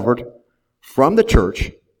he suffered from the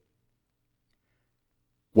church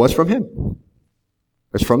was from him.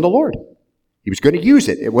 It was from the Lord. He was going to use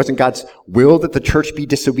it. It wasn't God's will that the church be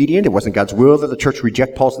disobedient. It wasn't God's will that the church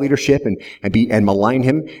reject Paul's leadership and malign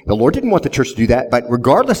him. The Lord didn't want the church to do that, but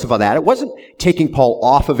regardless of all that, it wasn't taking Paul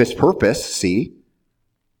off of his purpose, see?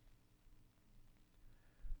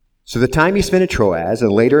 So the time he spent in Troas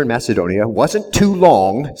and later in Macedonia wasn't too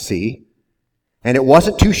long, see? And it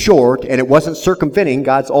wasn't too short, and it wasn't circumventing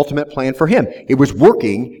God's ultimate plan for him. It was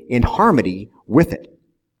working in harmony with it.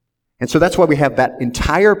 And so that's why we have that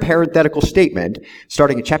entire parenthetical statement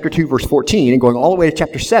starting in chapter 2, verse 14, and going all the way to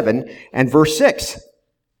chapter 7 and verse 6.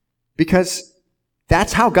 Because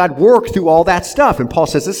that's how God worked through all that stuff. And Paul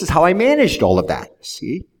says, this is how I managed all of that.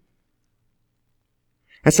 See?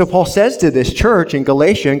 And so Paul says to this church in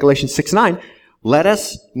Galatians 6:9, let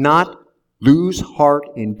us not lose heart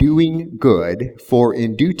in doing good, for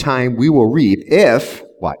in due time we will reap if,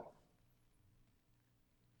 what?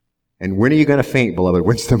 And when are you going to faint, beloved?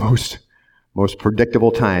 When's the most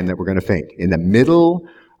predictable time that we're going to faint? In the middle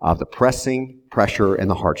of the pressing pressure and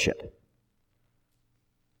the hardship.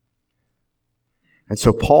 And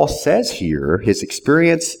so Paul says here, his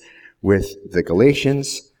experience with the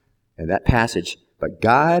Galatians and that passage, but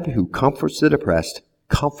God who comforts the depressed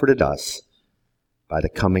comforted us by the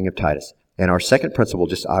coming of Titus. And our second principle,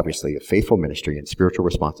 just obviously, of faithful ministry and spiritual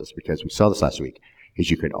responses, because we saw this last week, is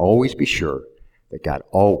you can always be sure that God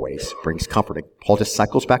always brings comforting. Paul just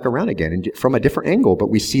cycles back around again and from a different angle, but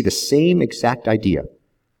we see the same exact idea.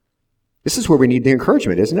 This is where we need the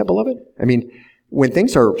encouragement, isn't it, beloved? I mean, when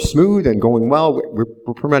things are smooth and going well, we're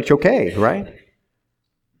pretty much okay, right?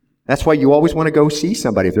 That's why you always want to go see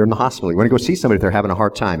somebody if they're in the hospital. You want to go see somebody if they're having a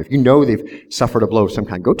hard time. If you know they've suffered a blow of some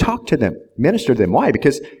kind, go talk to them, minister to them. Why?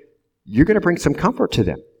 Because you're going to bring some comfort to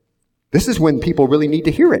them. This is when people really need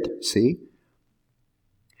to hear it, see?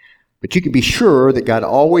 But you can be sure that God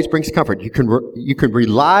always brings comfort. You can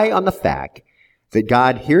rely on the fact that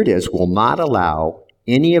God, here it is, will not allow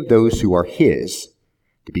any of those who are His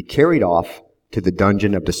to be carried off to the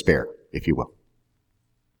dungeon of despair, if you will.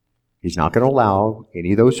 He's not going to allow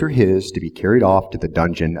any of those who are His to be carried off to the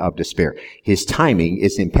dungeon of despair. His timing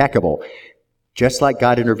is impeccable. Just like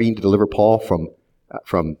God intervened to deliver Paul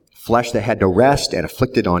from flesh that had no rest and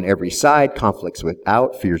afflicted on every side, conflicts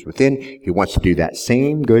without, fears within, He wants to do that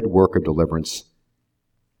same good work of deliverance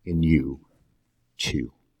in you,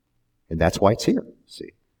 too. And that's why it's here,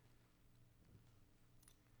 see.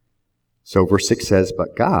 So verse 6 says,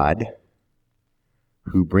 but God,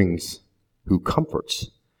 who comforts.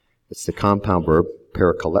 It's the compound verb,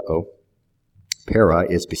 parakaleo. Para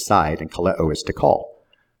is beside, and kaleo is to call.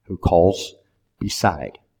 Who calls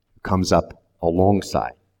beside, who comes up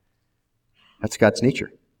alongside. That's God's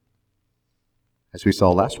nature. As we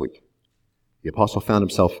saw last week, the apostle found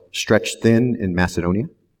himself stretched thin in Macedonia,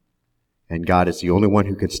 and God is the only one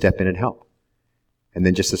who can step in and help. And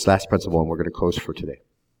then just this last principle, and we're going to close for today.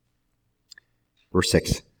 Verse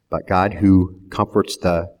 6, but God who comforts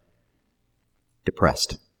the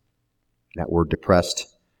depressed. That word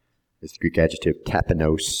depressed is the Greek adjective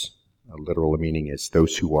tapenos. A literal meaning is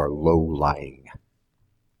those who are low-lying.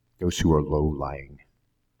 Those who are low-lying.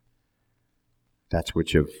 That's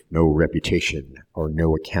which of no reputation or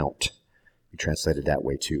no account. We translated that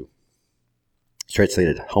way too. It's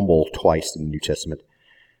translated humble twice in the New Testament.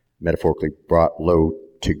 Metaphorically brought low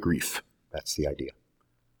to grief. That's the idea.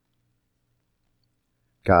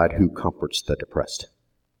 God who comforts the depressed.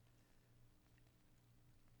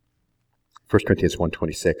 1 Corinthians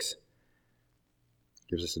 1:26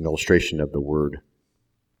 gives us an illustration of the word.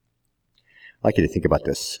 I'd like you to think about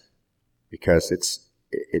this because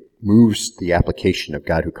it moves the application of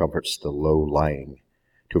God who comforts the low-lying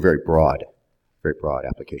to a very broad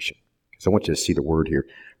application. Because I want you to see the word here.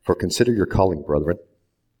 For consider your calling, brethren,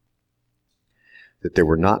 that there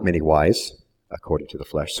were not many wise, according to the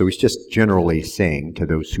flesh. So he's just generally saying to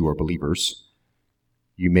those who are believers,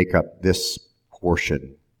 you make up this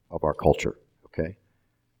portion of our culture, okay?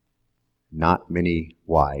 Not many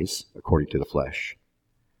wise, according to the flesh.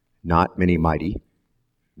 Not many mighty.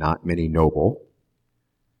 Not many noble.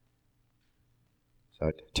 So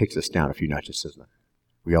it takes us down a few notches, doesn't it?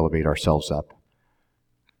 We elevate ourselves up.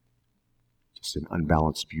 Just an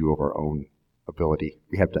unbalanced view of our own ability.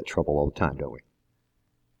 We have that trouble all the time, don't we?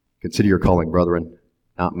 Consider your calling, brethren.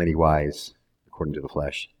 Not many wise, according to the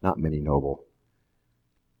flesh. Not many noble.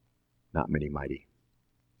 Not many mighty.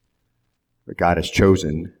 But God has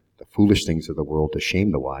chosen the foolish things of the world to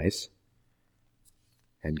shame the wise.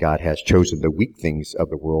 And God has chosen the weak things of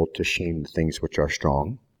the world to shame the things which are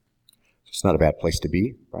strong. It's not a bad place to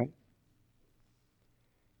be, right?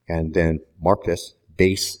 And then mark this,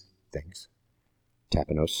 base things.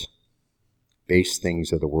 Tapenos. Base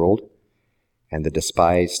things of the world. And the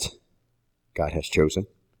despised God has chosen.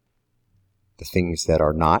 The things that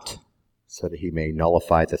are not, so that He may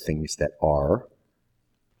nullify the things that are,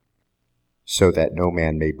 so that no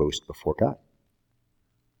man may boast before God.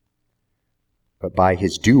 But by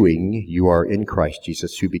His doing, you are in Christ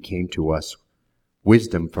Jesus, who became to us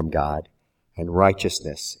wisdom from God, and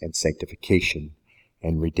righteousness, and sanctification,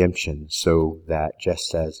 and redemption, so that,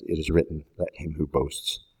 just as it is written, let him who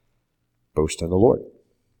boasts, boast in the Lord.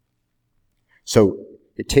 So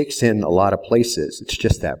it takes in a lot of places. It's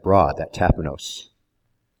just that broad, that tapenos.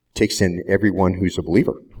 It takes in everyone who's a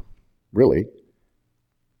believer, really.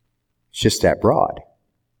 It's just that broad.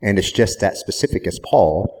 And it's just that specific as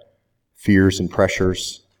Paul, fears and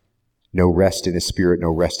pressures, no rest in his spirit,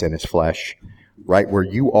 no rest in his flesh, right where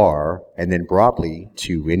you are, and then broadly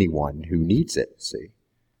to anyone who needs it, see.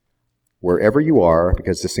 Wherever you are,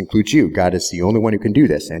 because this includes you, God is the only one who can do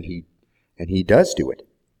this, and He And he does do it.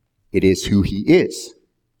 It is who he is.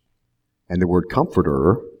 And the word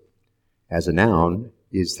comforter, as a noun,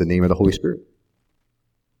 is the name of the Holy Spirit.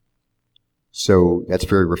 So that's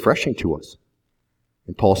very refreshing to us.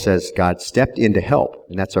 And Paul says God stepped in to help.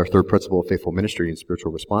 And that's our third principle of faithful ministry and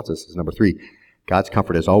spiritual responses. Is number 3. God's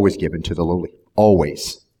comfort is always given to the lowly.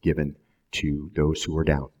 Always given to those who are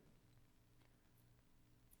down.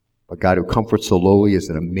 But God who comforts the lowly is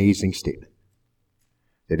an amazing statement.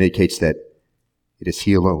 It indicates that it is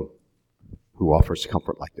he alone who offers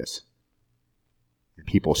comfort like this. And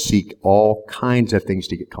people seek all kinds of things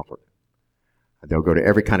to get comfort. They'll go to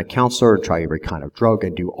every kind of counselor and try every kind of drug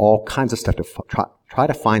and do all kinds of stuff to try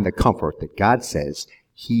to find the comfort that God says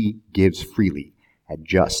he gives freely at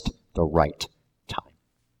just the right time.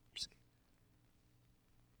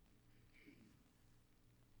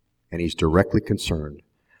 And he's directly concerned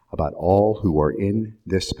about all who are in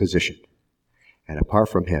this position. And apart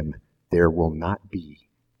from him, there will not be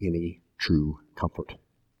any true comfort.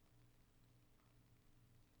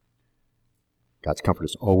 God's comfort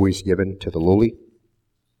is always given to the lowly,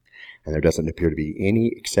 and there doesn't appear to be any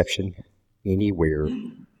exception anywhere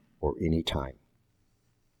or any time.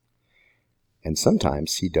 And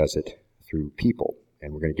sometimes he does it through people,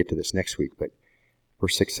 and we're going to get to this next week, but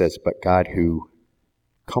verse 6 says, "But God who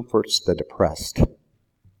comforts the depressed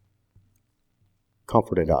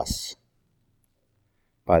comforted us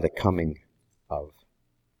by the coming of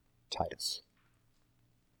Titus."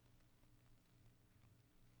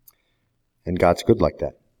 And God's good like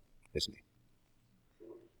that, isn't he?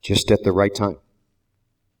 Just at the right time.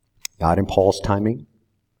 Not in Paul's timing,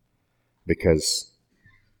 because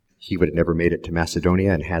he would have never made it to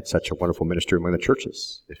Macedonia and had such a wonderful ministry among the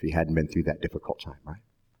churches if he hadn't been through that difficult time, right?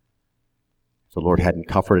 If the Lord hadn't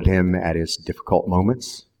comforted him at his difficult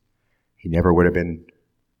moments, he never would have been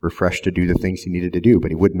refreshed to do the things he needed to do, but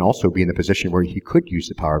he wouldn't also be in the position where he could use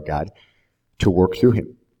the power of God to work through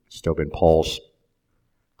him. It's still been Paul's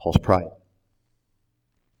pride.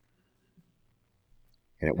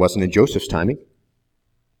 And it wasn't in Joseph's timing,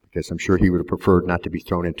 because I'm sure he would have preferred not to be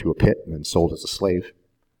thrown into a pit and then sold as a slave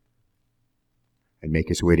and make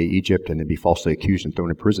his way to Egypt and then be falsely accused and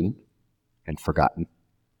thrown in prison and forgotten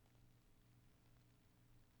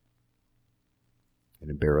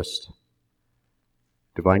and embarrassed.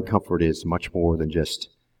 Divine comfort is much more than just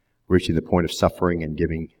reaching the point of suffering and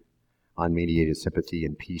giving unmediated sympathy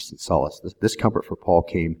and peace and solace. This comfort for Paul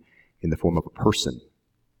came in the form of a person.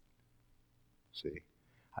 See?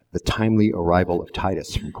 The timely arrival of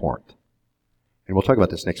Titus from Corinth. And we'll talk about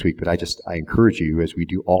this next week, but I encourage you, as we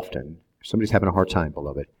do often, if somebody's having a hard time,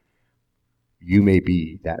 beloved, you may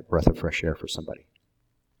be that breath of fresh air for somebody.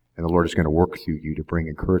 And the Lord is going to work through you to bring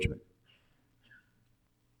encouragement.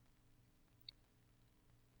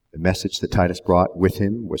 The message that Titus brought with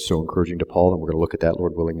him was so encouraging to Paul, and we're going to look at that,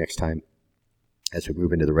 Lord willing, next time as we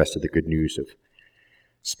move into the rest of the good news of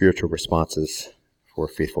spiritual responses for a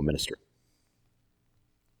faithful minister.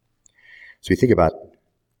 So we think about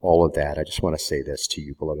all of that. I just want to say this to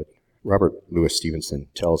you, beloved. Robert Louis Stevenson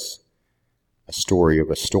tells a story of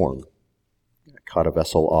a storm that caught a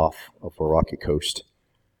vessel off of a rocky coast,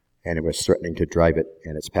 and it was threatening to drive it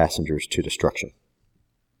and its passengers to destruction.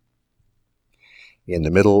 In the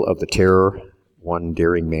middle of the terror, one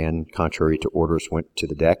daring man, contrary to orders, went to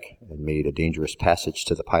the deck and made a dangerous passage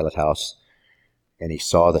to the pilot house, and he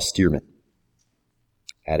saw the steersman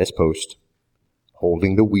at his post,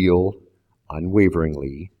 holding the wheel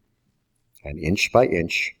unwaveringly, and inch by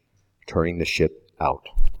inch, turning the ship out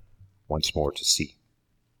once more to sea.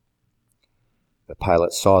 The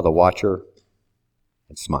pilot saw the watcher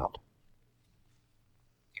and smiled.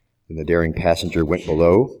 Then the daring passenger went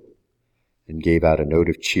below and gave out a note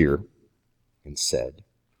of cheer and said,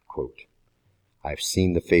 quote, "I've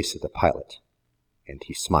seen the face of the pilot, and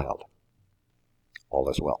he smiled. All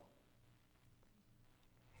is well."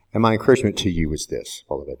 And my encouragement to you is this,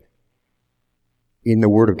 beloved. In the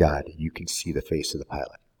Word of God, you can see the face of the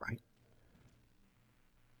pilot, right?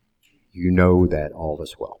 You know that all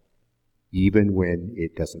is well, even when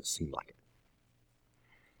it doesn't seem like it.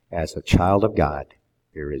 As a child of God,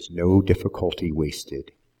 there is no difficulty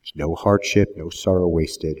wasted, there's no hardship, no sorrow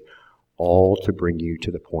wasted, all to bring you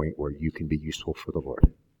to the point where you can be useful for the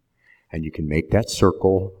Lord. And you can make that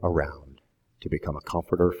circle around to become a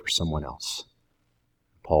comforter for someone else.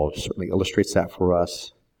 Paul certainly illustrates that for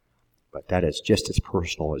us, but that is just as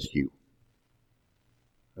personal as you.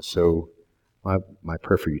 So my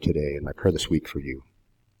prayer for you today, and my prayer this week for you,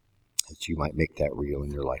 is that you might make that real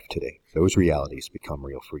in your life today. Those realities become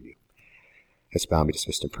real for you. Let's bow and be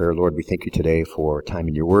dismissed in prayer. Lord, we thank you today for time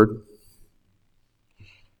in your word.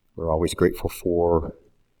 We're always grateful for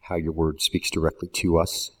how your word speaks directly to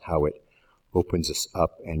us, how it opens us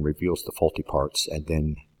up and reveals the faulty parts and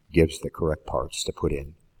then gives the correct parts to put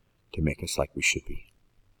in to make us like we should be.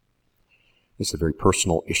 It's a very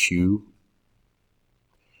personal issue.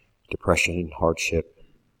 Depression, hardship,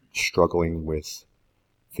 struggling with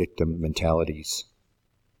victim mentalities.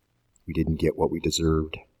 We didn't get what we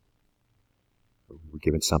deserved. We were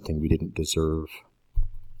given something we didn't deserve.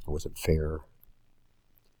 It wasn't fair.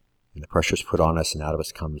 And the pressure's put on us, and out of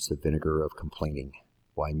us comes the vinegar of complaining.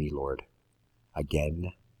 Why me, Lord?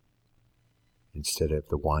 Again? Instead of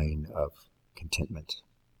the wine of contentment.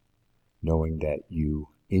 Knowing that you,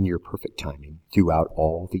 in your perfect timing, throughout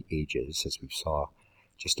all the ages, as we saw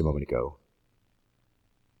just a moment ago,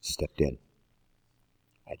 stepped in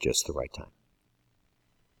at just the right time.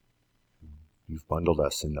 You've bundled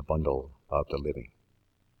us in the bundle of the living.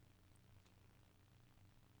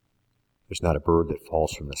 There's not a bird that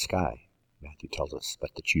falls from the sky, Matthew tells us,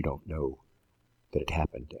 but that you don't know that it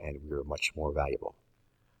happened, and we are much more valuable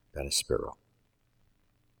than a sparrow.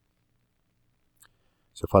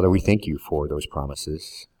 So, Father, we thank you for those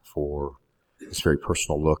promises, for this very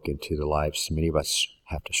personal look into the lives many of us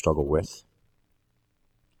have to struggle with.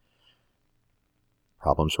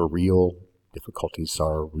 Problems are real. Difficulties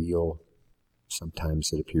are real.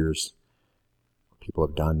 Sometimes it appears what people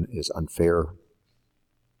have done is unfair,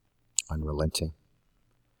 unrelenting.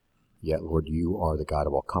 Yet, Lord, you are the God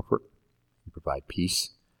of all comfort. You provide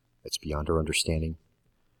peace that's beyond our understanding.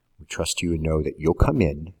 We trust you and know that you'll come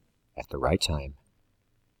in at the right time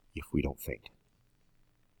if we don't faint.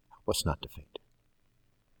 Help us not to faint.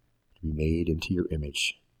 To be made into your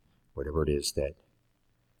image, whatever it is that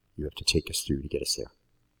you have to take us through to get us there.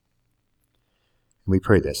 And we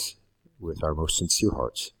pray this with our most sincere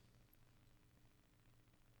hearts.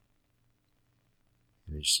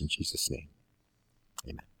 And it's in Jesus' name.